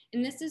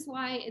 And this is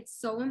why it's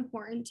so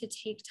important to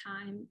take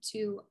time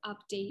to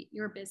update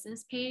your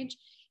business page.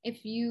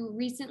 If you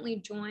recently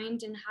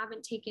joined and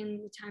haven't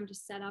taken the time to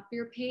set up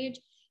your page,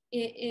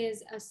 it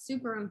is a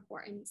super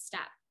important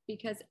step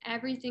because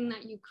everything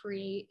that you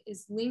create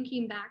is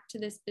linking back to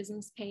this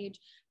business page,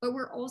 but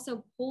we're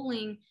also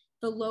pulling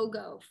the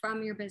logo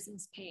from your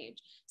business page.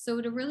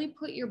 So to really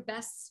put your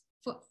best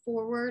foot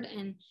forward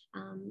and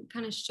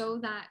kind of show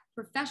that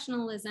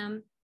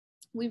professionalism,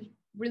 we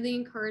really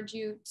encourage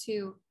you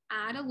to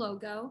add a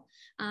logo.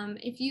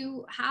 If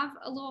you have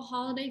a little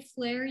holiday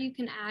flair you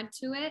can add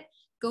to it,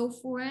 go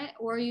for it,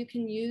 or you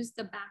can use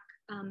the back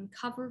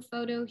cover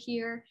photo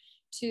here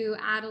to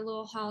add a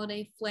little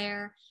holiday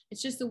flair.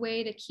 It's just a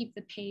way to keep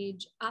the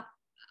page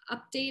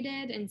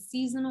updated and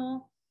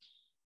seasonal.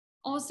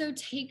 Also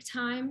take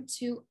time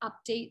to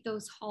update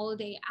those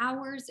holiday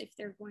hours if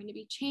they're going to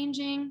be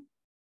changing,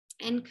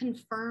 and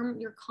confirm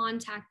your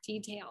contact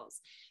details.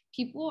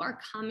 People are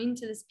coming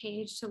to this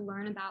page to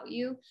learn about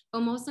you, but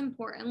most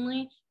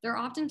importantly, they're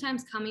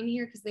oftentimes coming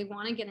here because they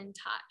want to get in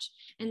touch.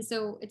 And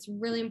so it's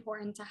really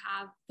important to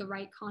have the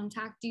right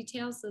contact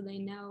details so they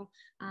know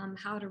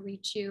how to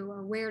reach you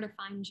or where to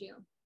find you.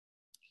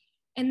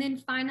 And then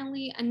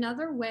finally,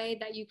 another way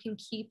that you can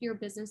keep your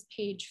business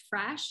page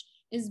fresh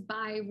is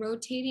by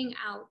rotating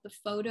out the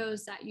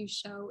photos that you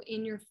show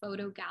in your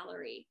photo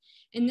gallery.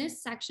 And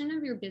this section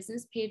of your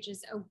business page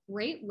is a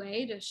great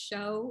way to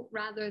show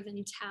rather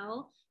than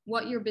tell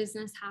what your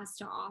business has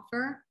to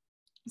offer.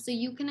 So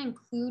you can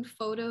include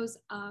photos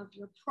of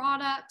your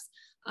products,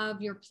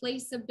 of your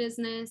place of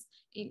business,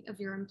 of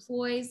your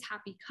employees,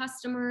 happy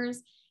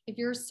customers. If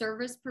you're a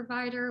service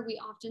provider, we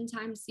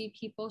oftentimes see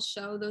people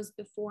show those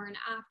before and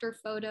after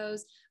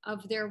photos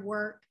of their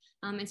work.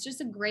 It's just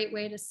a great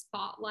way to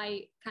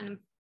spotlight kind of,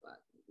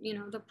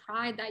 the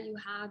pride that you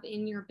have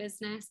in your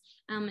business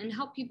and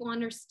help people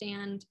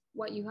understand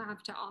what you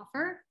have to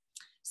offer.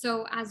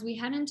 So as we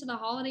head into the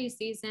holiday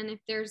season, if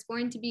there's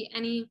going to be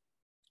any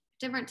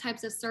different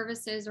types of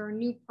services or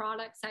new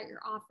products that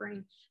you're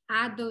offering,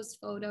 add those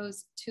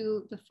photos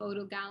to the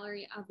photo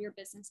gallery of your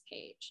business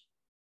page.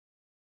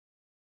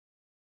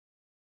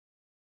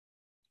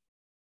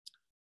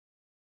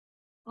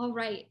 All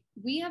right,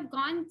 we have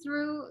gone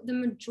through the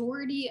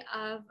majority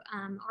of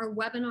our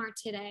webinar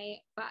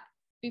today, but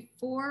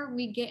before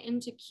we get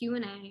into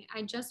Q&A,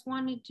 I just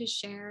wanted to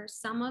share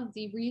some of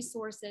the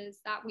resources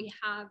that we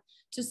have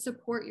to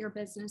support your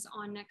business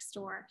on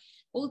Nextdoor.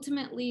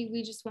 Ultimately,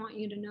 we just want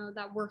you to know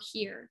that we're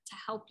here to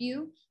help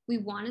you. We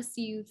want to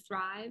see you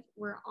thrive.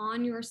 We're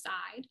on your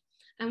side.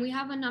 And we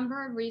have a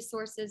number of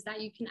resources that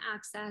you can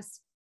access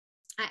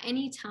at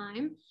any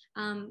time,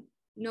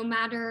 no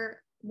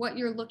matter what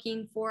you're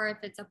looking for. If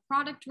it's a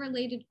product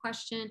related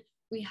question,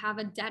 we have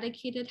a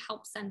dedicated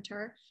help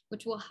center,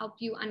 which will help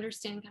you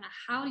understand kind of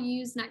how to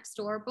use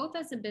Nextdoor, both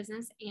as a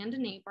business and a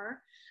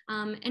neighbor.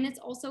 And it's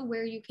also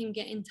where you can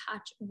get in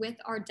touch with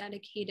our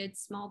dedicated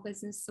small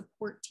business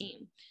support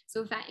team.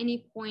 So if at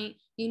any point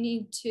you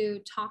need to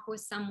talk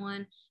with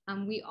someone,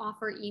 we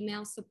offer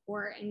email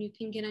support and you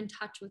can get in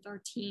touch with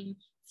our team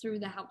through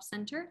the help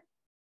center.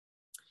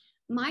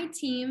 My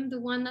team, the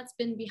one that's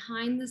been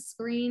behind the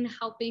screen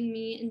helping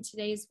me in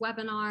today's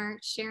webinar,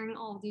 sharing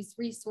all these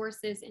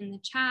resources in the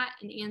chat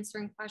and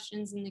answering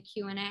questions in the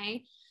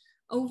Q&A,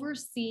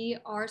 oversee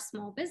our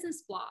small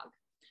business blog.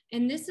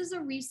 And this is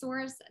a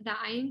resource that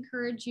I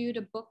encourage you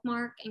to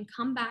bookmark and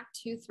come back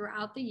to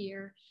throughout the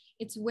year.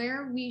 It's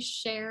where we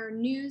share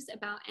news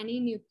about any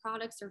new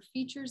products or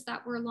features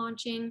that we're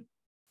launching.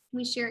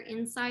 We share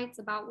insights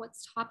about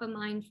what's top of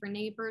mind for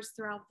neighbors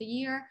throughout the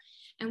year,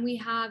 and we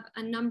have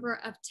a number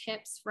of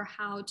tips for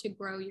how to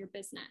grow your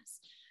business.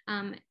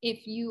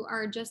 If you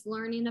are just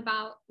learning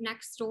about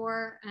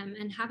Nextdoor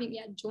and haven't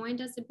yet joined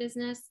as a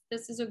business,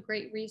 this is a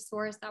great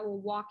resource that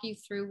will walk you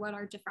through what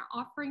our different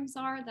offerings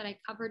are that I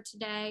covered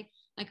today,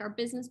 like our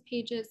business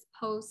pages,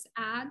 posts,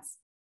 ads.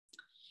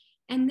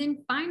 And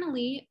then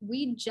finally,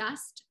 we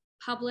just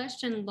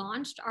published and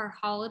launched our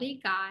holiday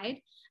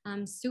guide.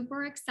 I'm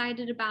super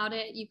excited about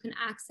it. You can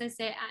access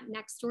it at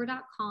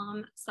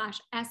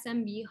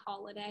nextdoor.com/SMB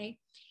holiday.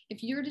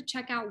 If you're to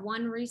check out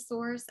one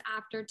resource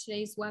after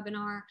today's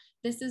webinar,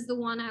 this is the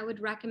one I would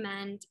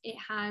recommend. It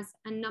has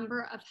a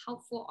number of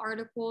helpful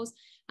articles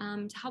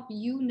to help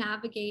you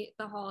navigate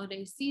the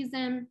holiday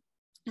season.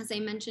 As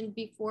I mentioned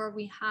before,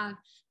 we have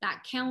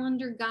that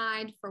calendar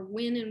guide for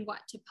when and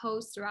what to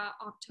post throughout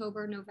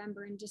October,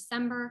 November, and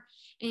December,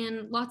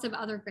 and lots of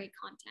other great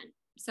content.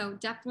 So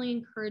definitely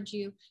encourage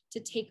you to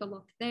take a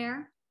look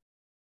there.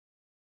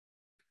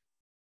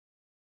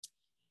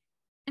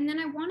 And then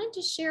I wanted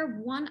to share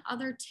one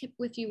other tip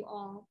with you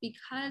all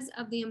because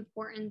of the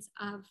importance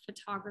of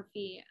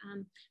photography.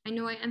 I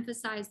know I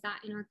emphasize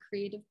that in our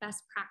creative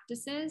best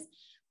practices,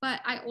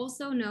 but I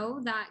also know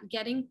that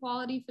getting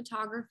quality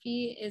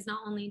photography is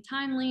not only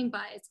timely,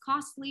 but it's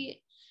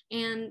costly.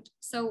 And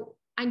so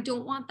I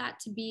don't want that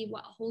to be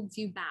what holds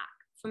you back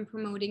from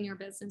promoting your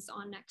business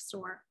on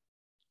Nextdoor.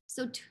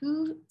 So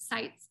 2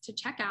 sites to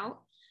check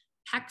out,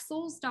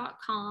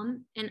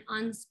 pexels.com and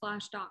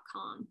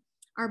unsplash.com.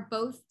 are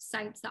both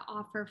sites that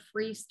offer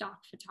free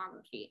stock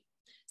photography.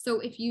 So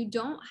if you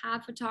don't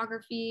have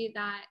photography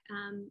that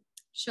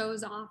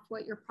shows off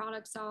what your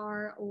products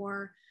are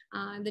or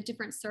the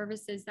different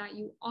services that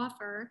you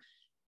offer,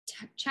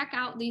 check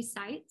out these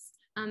sites.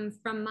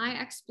 From my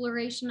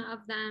exploration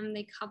of them,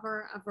 they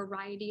cover a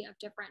variety of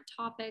different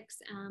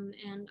topics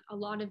and a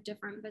lot of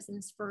different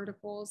business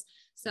verticals.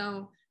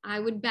 So I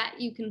would bet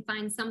you can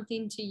find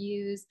something to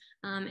use.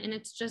 And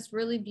it's just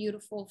really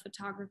beautiful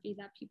photography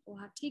that people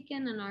have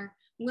taken and are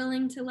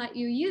willing to let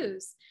you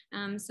use.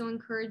 So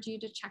encourage you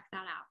to check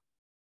that out.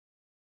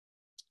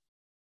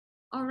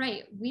 All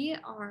right, we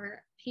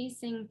are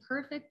pacing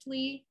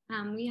perfectly.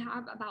 We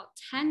have about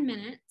 10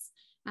 minutes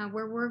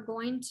where we're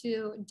going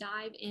to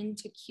dive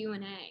into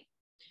Q&A.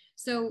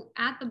 So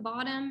at the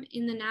bottom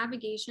in the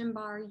navigation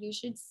bar, you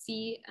should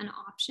see an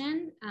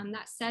option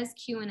that says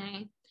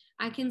Q&A.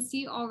 I can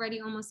see already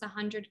almost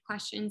 100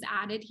 questions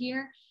added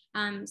here.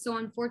 So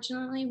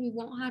unfortunately, we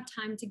won't have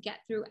time to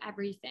get through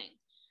everything.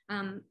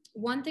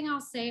 One thing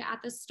I'll say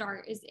at the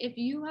start is if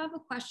you have a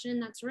question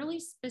that's really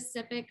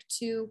specific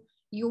to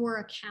your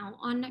account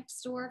on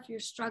Nextdoor, if you're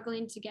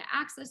struggling to get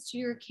access to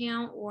your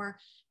account, or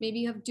maybe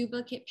you have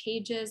duplicate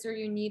pages or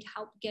you need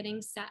help getting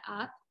set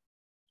up,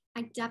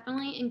 I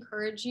definitely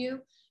encourage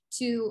you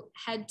to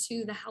head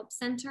to the help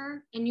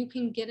center and you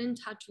can get in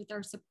touch with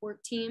our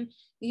support team.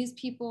 These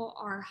people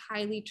are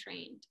highly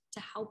trained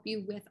to help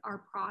you with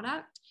our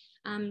product.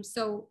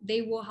 So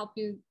they will help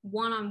you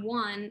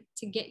one-on-one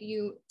to get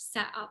you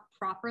set up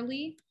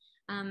properly.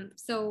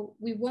 So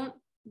we won't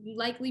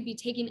likely be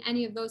taking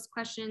any of those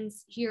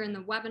questions here in the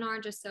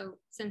webinar, just so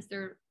since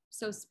they're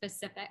so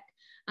specific.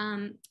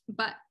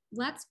 But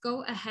let's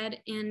go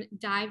ahead and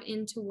dive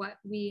into what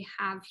we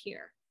have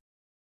here.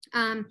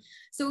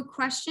 So a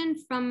question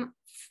from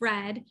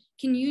Fred,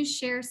 can you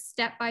share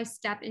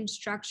step-by-step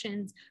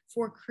instructions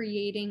for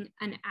creating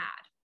an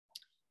ad?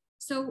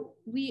 So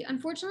we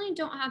unfortunately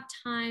don't have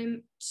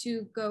time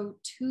to go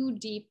too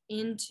deep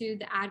into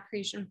the ad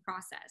creation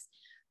process.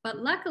 But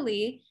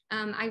luckily,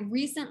 I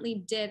recently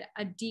did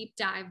a deep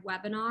dive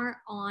webinar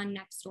on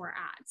Nextdoor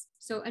ads.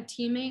 So a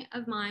teammate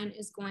of mine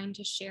is going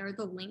to share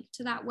the link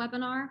to that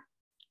webinar.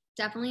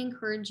 Definitely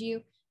encourage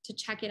you to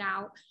check it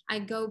out. I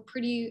go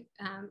pretty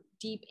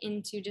deep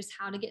into just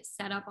how to get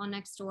set up on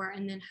Nextdoor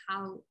and then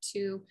how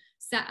to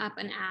set up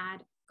an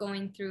ad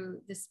going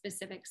through the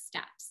specific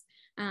steps.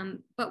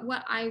 But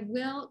what I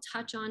will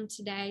touch on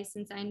today,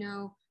 since I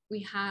know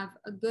we have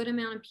a good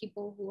amount of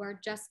people who are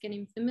just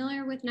getting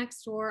familiar with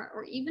Nextdoor,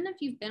 or even if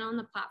you've been on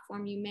the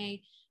platform, you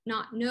may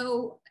not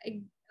know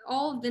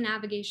all of the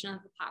navigation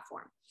of the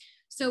platform.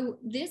 So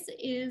this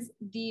is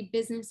the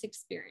business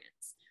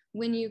experience.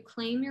 When you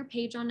claim your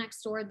page on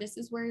Nextdoor, this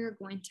is where you're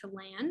going to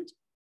land.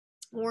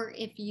 Or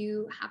if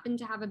you happen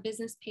to have a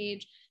business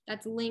page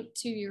that's linked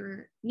to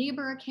your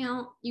neighbor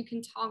account, you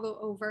can toggle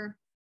over,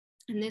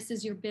 and this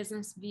is your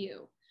business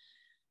view.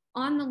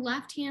 On the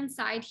left-hand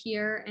side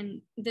here,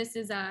 and this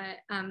is a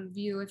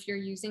view if you're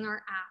using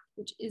our app,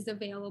 which is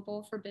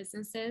available for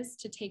businesses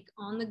to take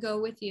on the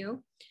go with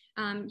you,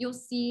 you'll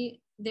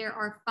see there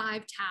are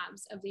 5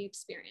 tabs of the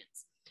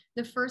experience.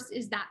 The first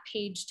is that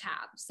page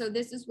tab. So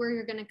this is where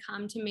you're going to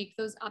come to make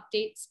those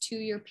updates to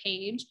your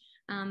page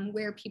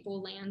where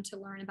people land to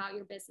learn about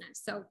your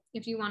business. So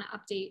if you want to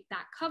update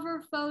that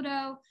cover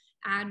photo,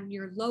 add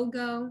your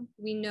logo,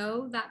 we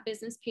know that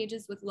business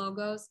pages with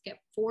logos get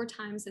 4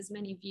 times as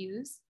many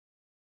views.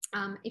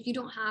 If you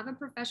don't have a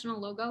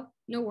professional logo,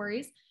 no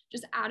worries.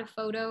 Just add a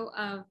photo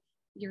of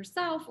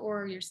yourself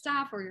or your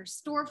staff or your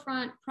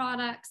storefront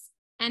products.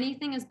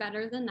 Anything is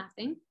better than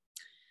nothing.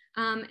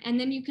 And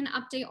then you can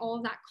update all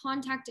of that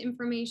contact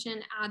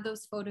information, add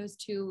those photos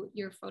to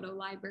your photo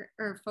library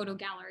or photo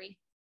gallery.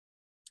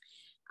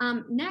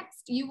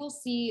 Next, you will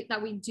see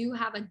that we do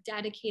have a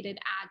dedicated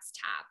ads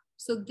tab.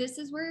 So this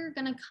is where you're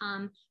going to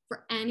come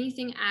for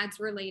anything ads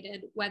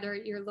related, whether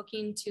you're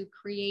looking to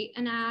create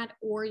an ad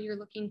or you're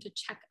looking to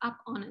check up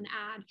on an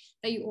ad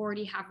that you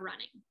already have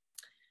running.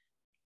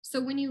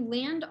 So when you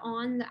land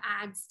on the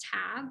ads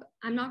tab,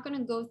 I'm not going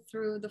to go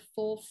through the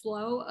full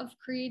flow of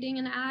creating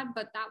an ad,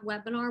 but that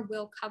webinar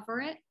will cover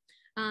it.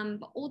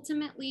 But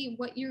ultimately,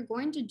 what you're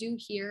going to do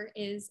here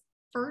is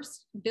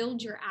first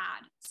build your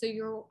ad. So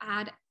you'll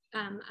add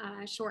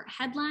a short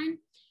headline,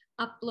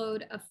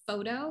 upload a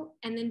photo,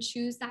 and then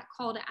choose that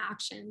call to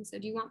action. So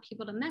do you want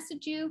people to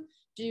message you?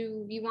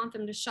 Do you want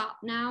them to shop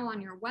now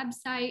on your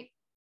website?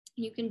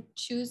 You can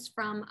choose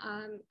from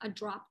a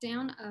drop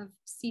down of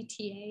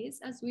CTAs,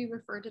 as we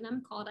refer to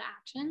them, call to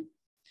action.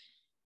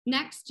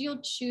 Next,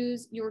 you'll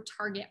choose your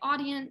target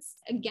audience.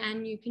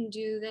 Again, you can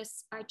do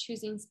this by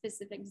choosing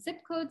specific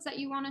zip codes that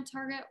you want to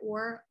target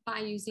or by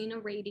using a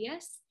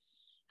radius.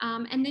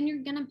 And then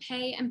you're going to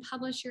pay and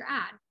publish your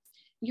ad.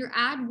 Your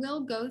ad will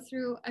go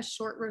through a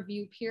short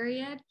review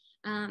period.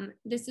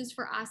 This is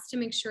for us to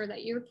make sure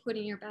that you're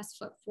putting your best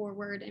foot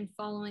forward and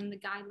following the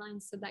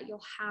guidelines so that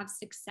you'll have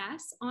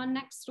success on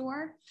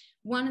Nextdoor.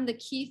 One of the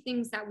key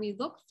things that we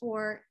look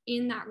for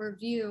in that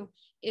review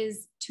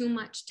is too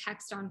much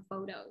text on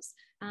photos.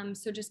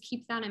 So just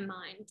keep that in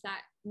mind,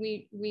 that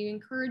we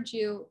encourage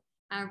you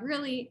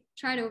really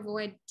try to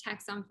avoid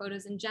text on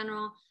photos in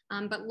general,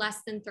 but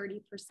less than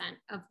 30%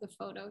 of the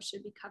photo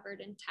should be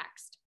covered in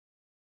text.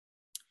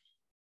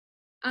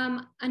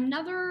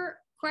 Another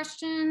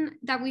question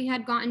that we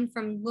had gotten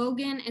from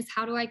Logan is,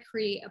 how do I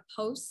create a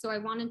post? So I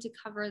wanted to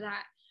cover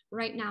that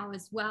right now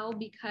as well,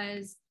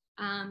 because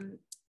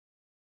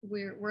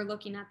we're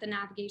looking at the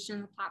navigation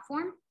of the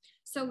platform.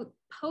 So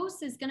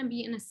posts is going to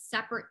be in a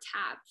separate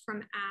tab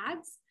from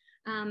ads.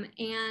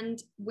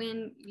 And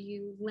when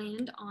you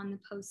land on the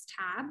post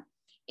tab,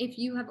 if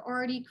you have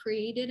already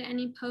created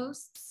any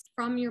posts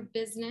from your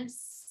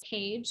business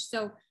page,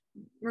 so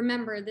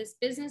remember, this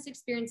business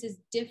experience is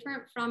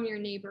different from your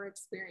neighbor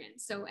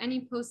experience. So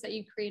any post that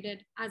you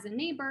created as a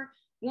neighbor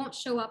won't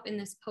show up in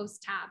this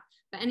post tab,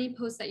 but any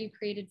post that you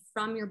created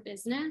from your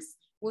business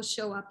will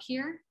show up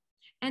here.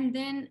 And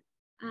then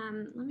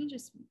let me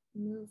just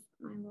move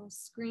my little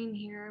screen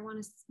here. I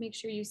want to make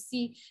sure you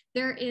see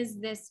there is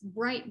this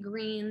bright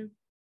green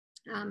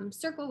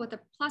circle with a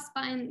plus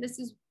button. This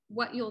is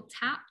what you'll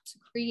tap to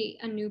create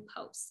a new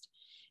post.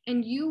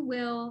 And you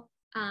will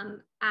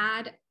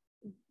add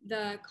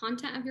the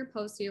content of your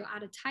post. So you'll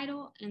add a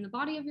title and the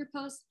body of your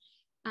post.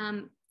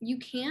 You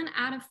can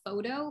add a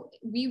photo.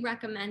 We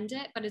recommend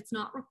it, but it's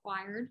not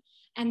required.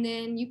 And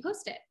then you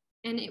post it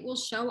and it will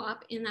show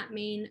up in that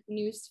main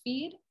news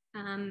feed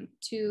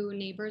to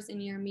neighbors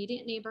in your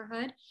immediate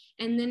neighborhood.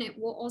 And then it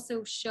will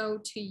also show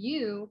to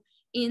you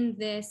in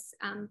this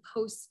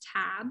post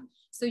tab.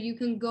 So you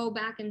can go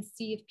back and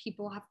see if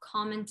people have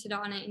commented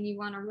on it and you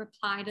want to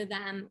reply to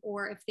them,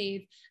 or if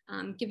they've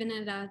given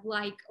it a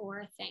like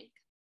or a thank.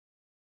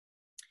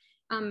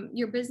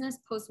 Your business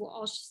post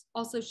will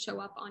also show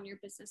up on your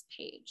business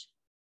page.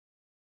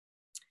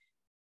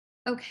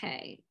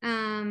 Okay,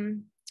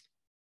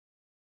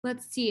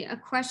 let's see, a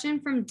question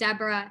from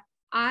Deborah.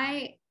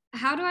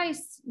 How do I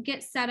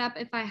get set up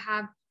if I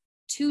have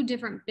two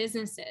different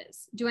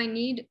businesses? Do I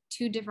need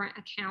two different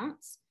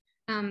accounts?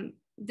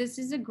 This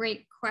is a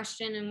great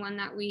question and one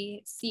that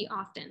we see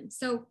often.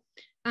 So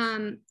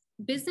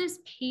business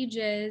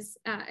pages,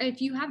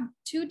 if you have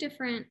two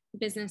different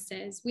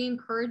businesses, we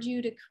encourage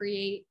you to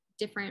create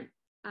different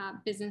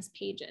business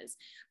pages,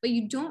 but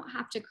you don't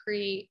have to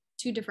create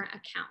two different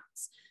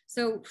accounts.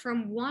 So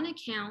from one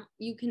account,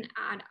 you can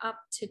add up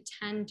to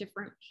 10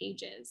 different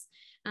pages.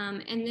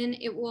 And then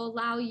it will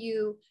allow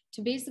you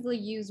to basically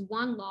use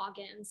one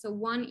login, so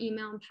one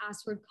email and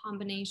password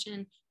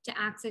combination to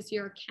access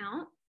your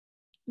account.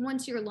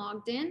 Once you're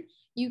logged in,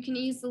 you can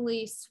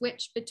easily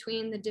switch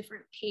between the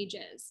different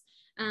pages.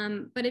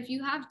 But if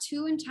you have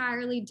two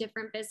entirely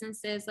different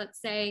businesses, let's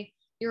say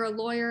you're a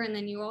lawyer and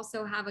then you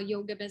also have a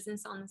yoga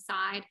business on the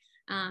side,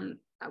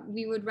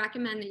 we would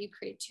recommend that you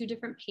create two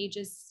different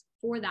pages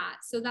for that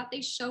so that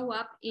they show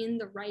up in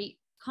the right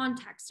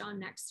context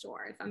on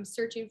Nextdoor. If I'm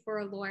searching for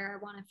a lawyer,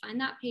 I want to find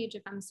that page.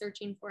 If I'm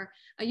searching for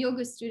a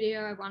yoga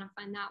studio, I want to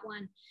find that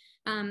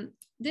one.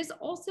 This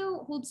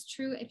also holds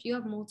true if you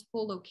have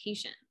multiple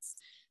locations.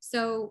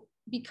 So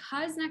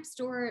because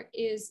Nextdoor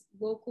is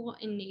local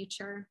in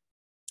nature,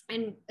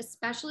 and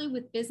especially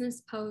with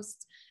business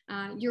posts,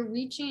 you're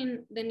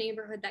reaching the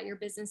neighborhood that your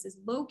business is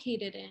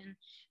located in.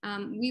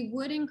 We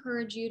would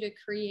encourage you to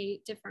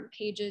create different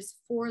pages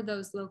for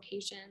those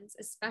locations,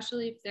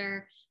 especially if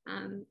they're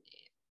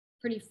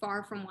pretty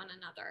far from one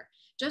another,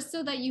 just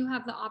so that you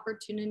have the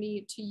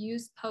opportunity to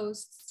use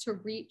posts to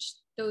reach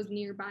those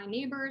nearby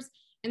neighbors.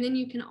 And then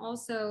you can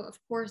also, of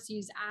course,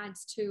 use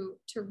ads to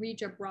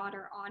reach a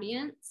broader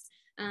audience.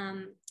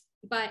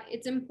 But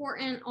it's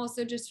important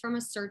also just from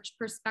a search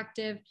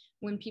perspective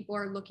when people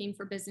are looking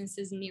for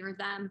businesses near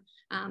them,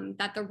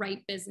 that the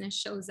right business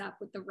shows up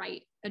with the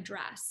right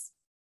address.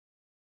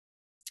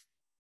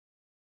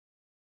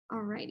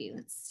 Alrighty,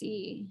 let's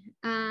see.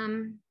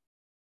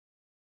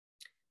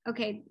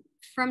 Okay,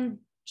 from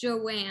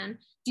Joanne,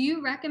 do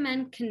you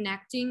recommend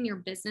connecting your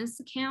business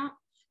account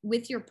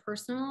with your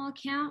personal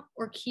account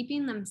or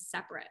keeping them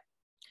separate?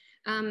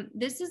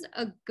 This is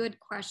a good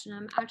question.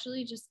 I'm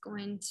actually just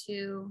going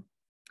to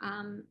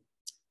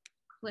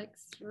click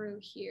through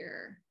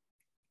here.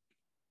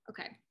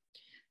 Okay,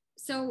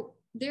 so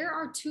there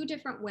are two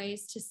different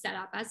ways to set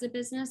up as a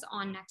business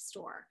on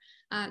Nextdoor.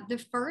 The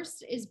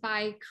first is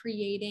by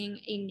creating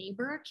a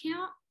neighbor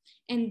account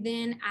and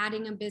then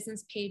adding a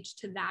business page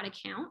to that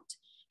account.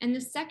 And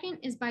the second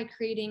is by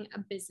creating a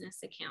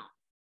business account.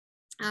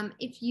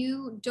 If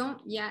you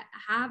don't yet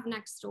have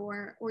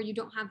Nextdoor or you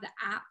don't have the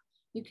app,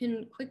 you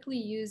can quickly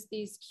use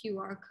these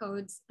QR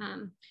codes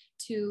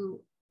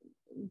to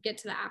get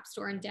to the App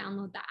Store and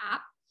download the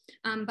app.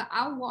 But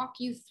I'll walk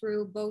you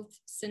through both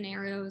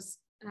scenarios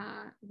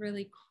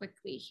really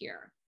quickly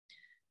here.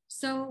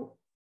 So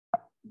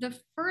the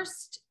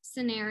first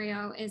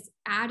scenario is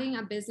adding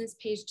a business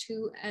page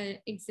to an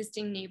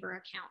existing neighbor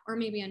account, or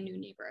maybe a new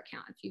neighbor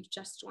account if you've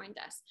just joined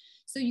us.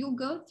 So you'll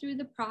go through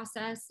the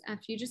process.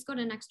 If you just go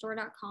to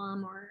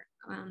nextdoor.com or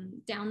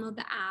download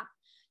the app,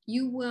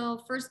 you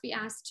will first be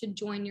asked to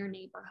join your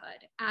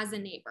neighborhood as a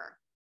neighbor.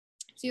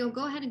 So you'll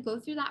go ahead and go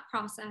through that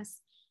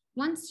process.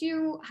 Once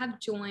you have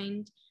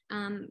joined,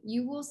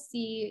 you will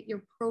see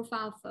your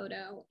profile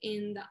photo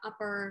in the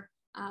upper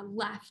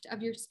left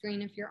of your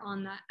screen if you're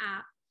on the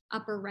app,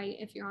 upper right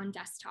if you're on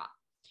desktop.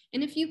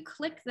 And if you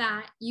click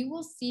that, you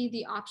will see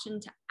the option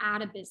to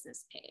add a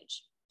business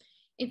page.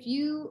 If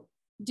you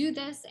do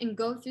this and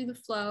go through the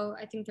flow,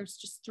 I think there's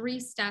just 3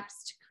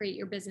 steps to create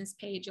your business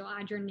page. You'll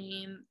add your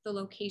name, the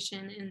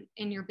location,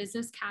 and your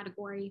business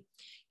category.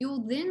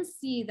 You'll then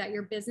see that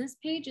your business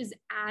page is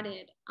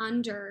added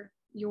under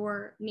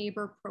your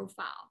neighbor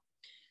profile.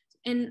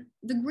 And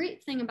the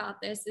great thing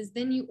about this is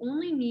then you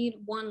only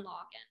need one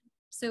login.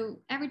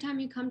 So every time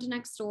you come to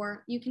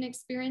Nextdoor, you can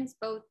experience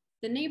both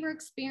the neighbor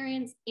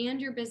experience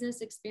and your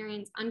business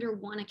experience under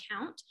one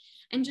account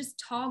and just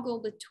toggle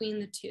between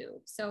the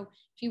two. So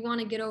if you want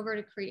to get over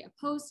to create a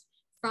post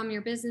from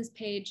your business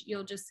page,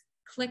 you'll just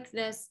click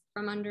this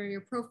from under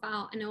your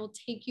profile and it will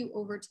take you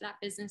over to that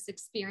business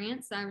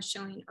experience that I was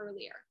showing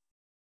earlier.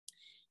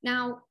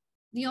 Now,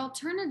 the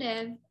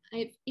alternative,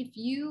 if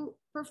you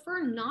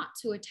prefer not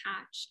to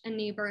attach a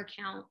neighbor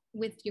account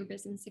with your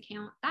business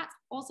account, that's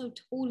also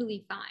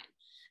totally fine.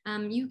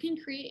 You can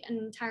create an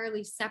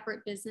entirely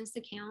separate business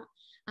account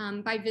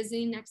by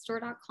visiting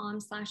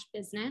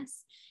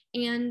nextdoor.com/business,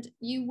 and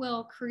you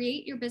will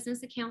create your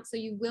business account. So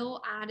you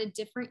will add a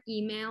different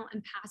email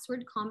and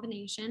password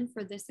combination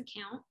for this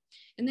account,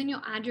 and then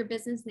you'll add your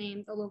business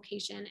name, the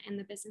location, and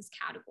the business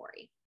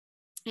category.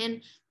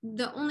 And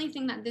the only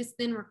thing that this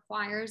then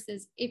requires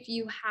is if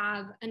you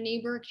have a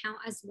neighbor account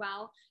as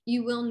well,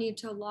 you will need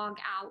to log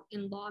out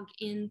and log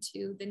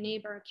into the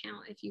neighbor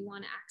account if you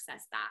want to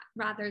access that,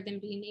 rather than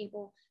being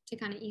able to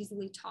kind of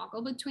easily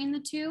toggle between the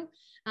two.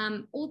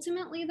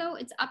 Ultimately, though,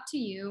 it's up to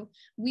you.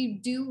 We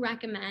do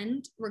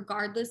recommend,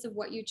 regardless of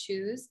what you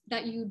choose,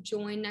 that you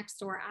join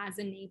Nextdoor as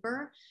a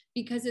neighbor,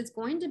 because it's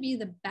going to be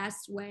the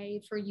best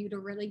way for you to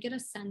really get a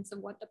sense of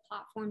what the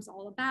platform's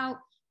all about,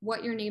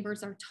 what your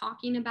neighbors are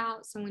talking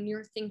about. So when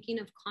you're thinking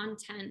of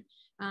content,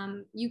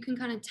 you can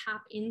kind of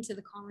tap into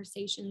the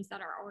conversations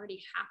that are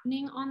already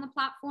happening on the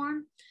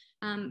platform.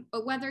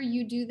 But whether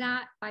you do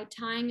that by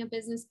tying a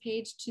business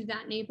page to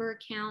that neighbor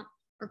account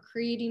or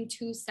creating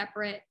 2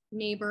 separate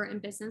neighbor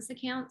and business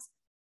accounts,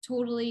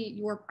 totally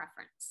your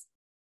preference.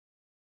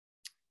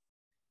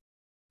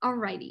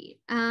 Alrighty,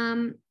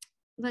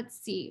 let's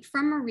see,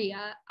 from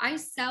Maria, I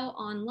sell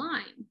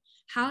online.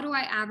 How do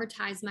I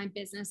advertise my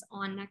business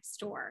on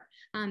Nextdoor?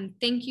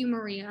 Thank you,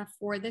 Maria,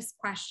 for this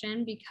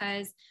question,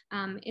 because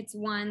it's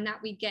one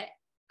that we get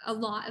a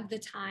lot of the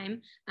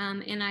time,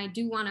 and I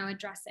do want to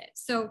address it.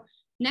 So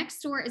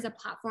Nextdoor is a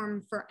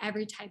platform for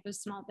every type of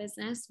small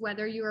business,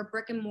 whether you're a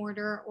brick and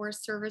mortar or a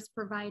service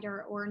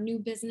provider or a new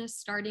business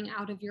starting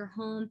out of your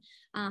home,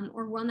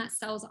 or one that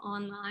sells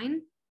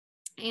online.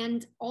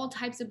 And all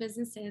types of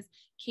businesses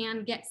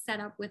can get set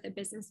up with a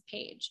business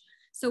page.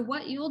 So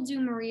what you'll do,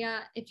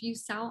 Maria, if you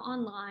sell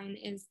online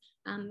is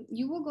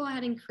you will go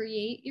ahead and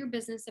create your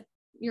business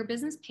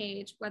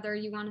page, whether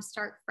you want to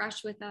start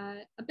fresh with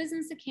a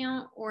business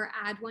account or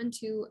add one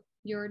to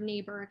your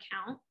neighbor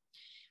account.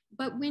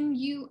 But when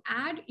you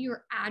add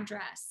your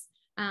address,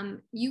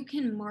 you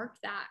can mark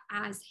that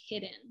as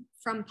hidden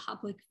from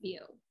public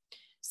view.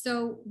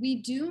 So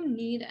we do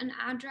need an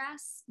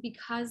address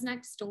because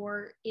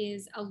Nextdoor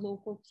is a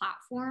local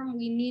platform.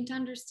 We need to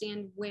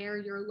understand where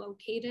you're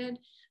located,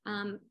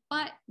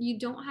 but you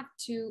don't have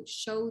to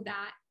show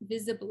that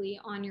visibly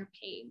on your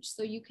page.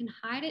 So you can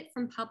hide it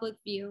from public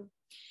view.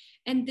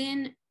 And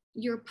then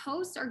your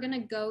posts are going to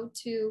go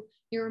to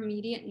your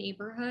immediate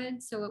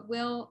neighborhood. So it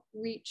will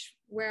reach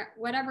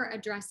whatever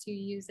address you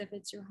use. If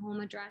it's your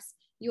home address,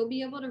 you'll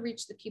be able to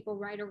reach the people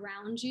right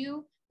around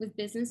you with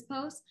business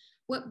posts.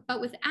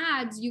 But with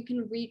ads, you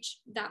can reach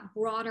that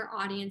broader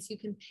audience. You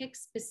can pick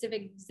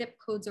specific zip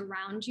codes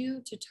around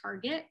you to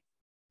target.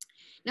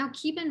 Now,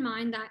 keep in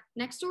mind that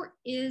Nextdoor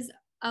is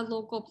a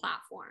local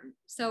platform.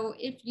 So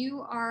if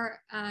you are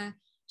a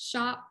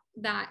shop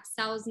that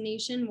sells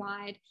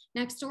nationwide,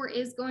 Nextdoor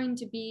is going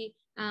to be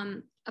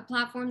a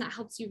platform that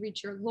helps you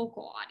reach your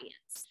local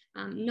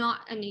audience,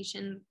 not a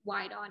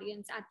nationwide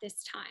audience at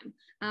this time.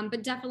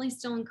 But definitely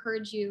still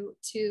encourage you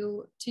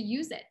to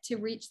use it to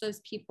reach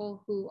those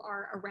people who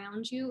are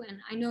around you. And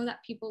I know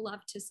that people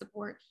love to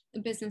support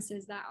the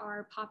businesses that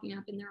are popping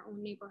up in their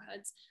own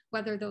neighborhoods,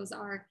 whether those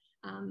are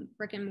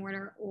brick and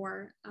mortar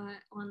or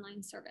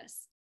online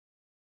service.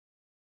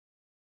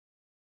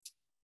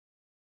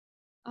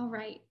 All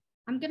right,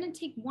 I'm going to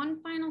take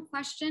one final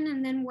question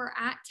and then we're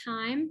at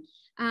time.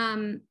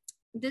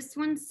 This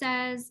one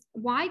says,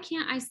 why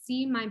can't I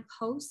see my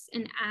posts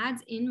and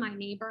ads in my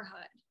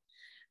neighborhood?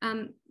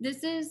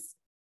 This is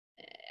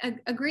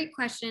a great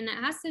question.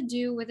 It has to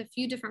do with a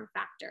few different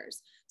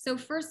factors. So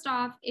first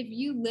off, if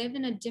you live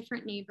in a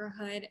different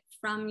neighborhood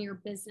from your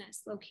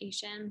business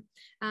location,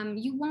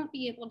 you won't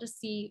be able to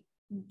see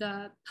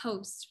the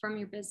posts from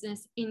your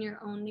business in your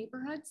own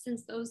neighborhood,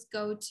 since those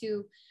go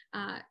to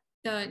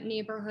the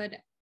neighborhood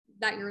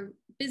that your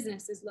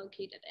business is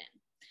located in.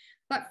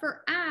 But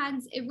for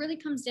ads, it really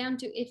comes down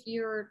to if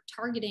you're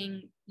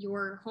targeting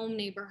your home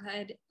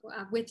neighborhood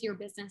with your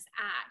business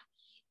ad.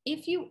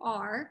 If you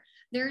are,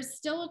 there's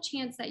still a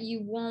chance that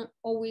you won't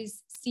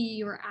always see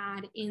your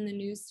ad in the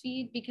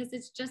newsfeed, because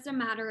it's just a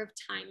matter of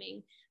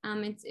timing.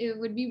 It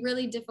would be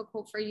really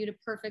difficult for you to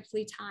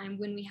perfectly time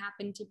when we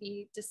happen to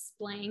be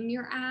displaying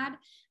your ad.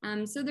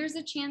 So there's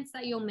a chance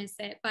that you'll miss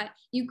it, but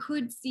you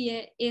could see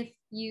it if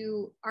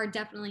you are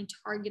definitely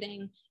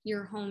targeting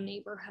your home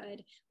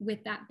neighborhood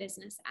with that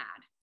business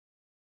ad.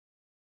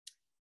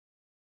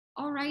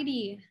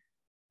 Alrighty.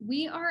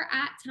 We are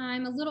at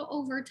time, a little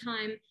over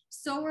time.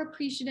 So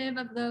appreciative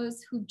of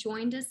those who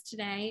joined us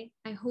today.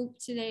 I hope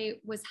today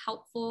was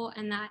helpful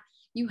and that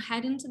you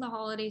head into the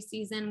holiday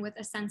season with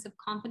a sense of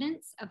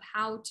confidence of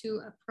how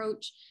to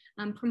approach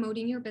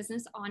promoting your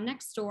business on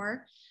Nextdoor.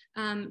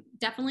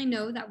 Definitely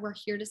know that we're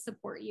here to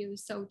support you.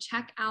 So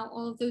check out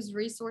all of those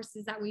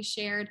resources that we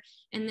shared,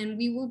 and then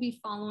we will be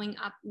following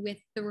up with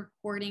the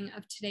recording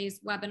of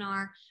today's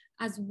webinar,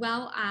 as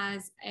well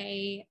as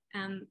a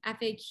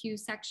FAQ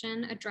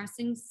section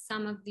addressing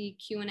some of the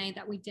Q&A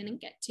that we didn't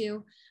get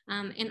to,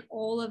 and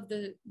all of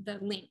the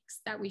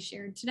links that we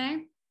shared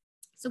today.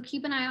 So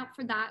keep an eye out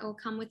for that. It will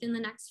come within the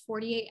next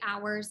 48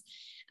 hours.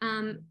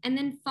 And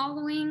then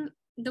following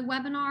the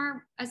webinar,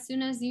 as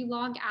soon as you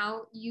log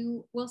out,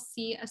 you will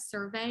see a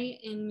survey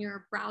in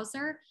your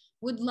browser.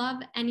 Would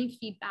love any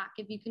feedback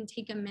if you can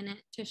take a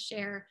minute to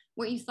share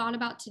what you thought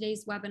about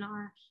today's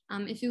webinar,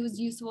 if it was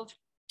useful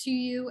to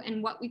you,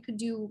 and what we could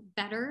do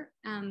better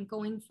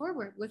going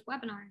forward with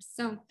webinars.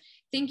 So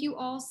thank you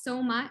all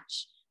so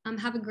much.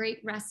 Have a great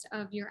rest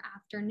of your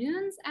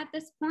afternoons at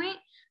this point,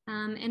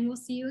 and we'll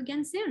see you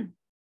again soon.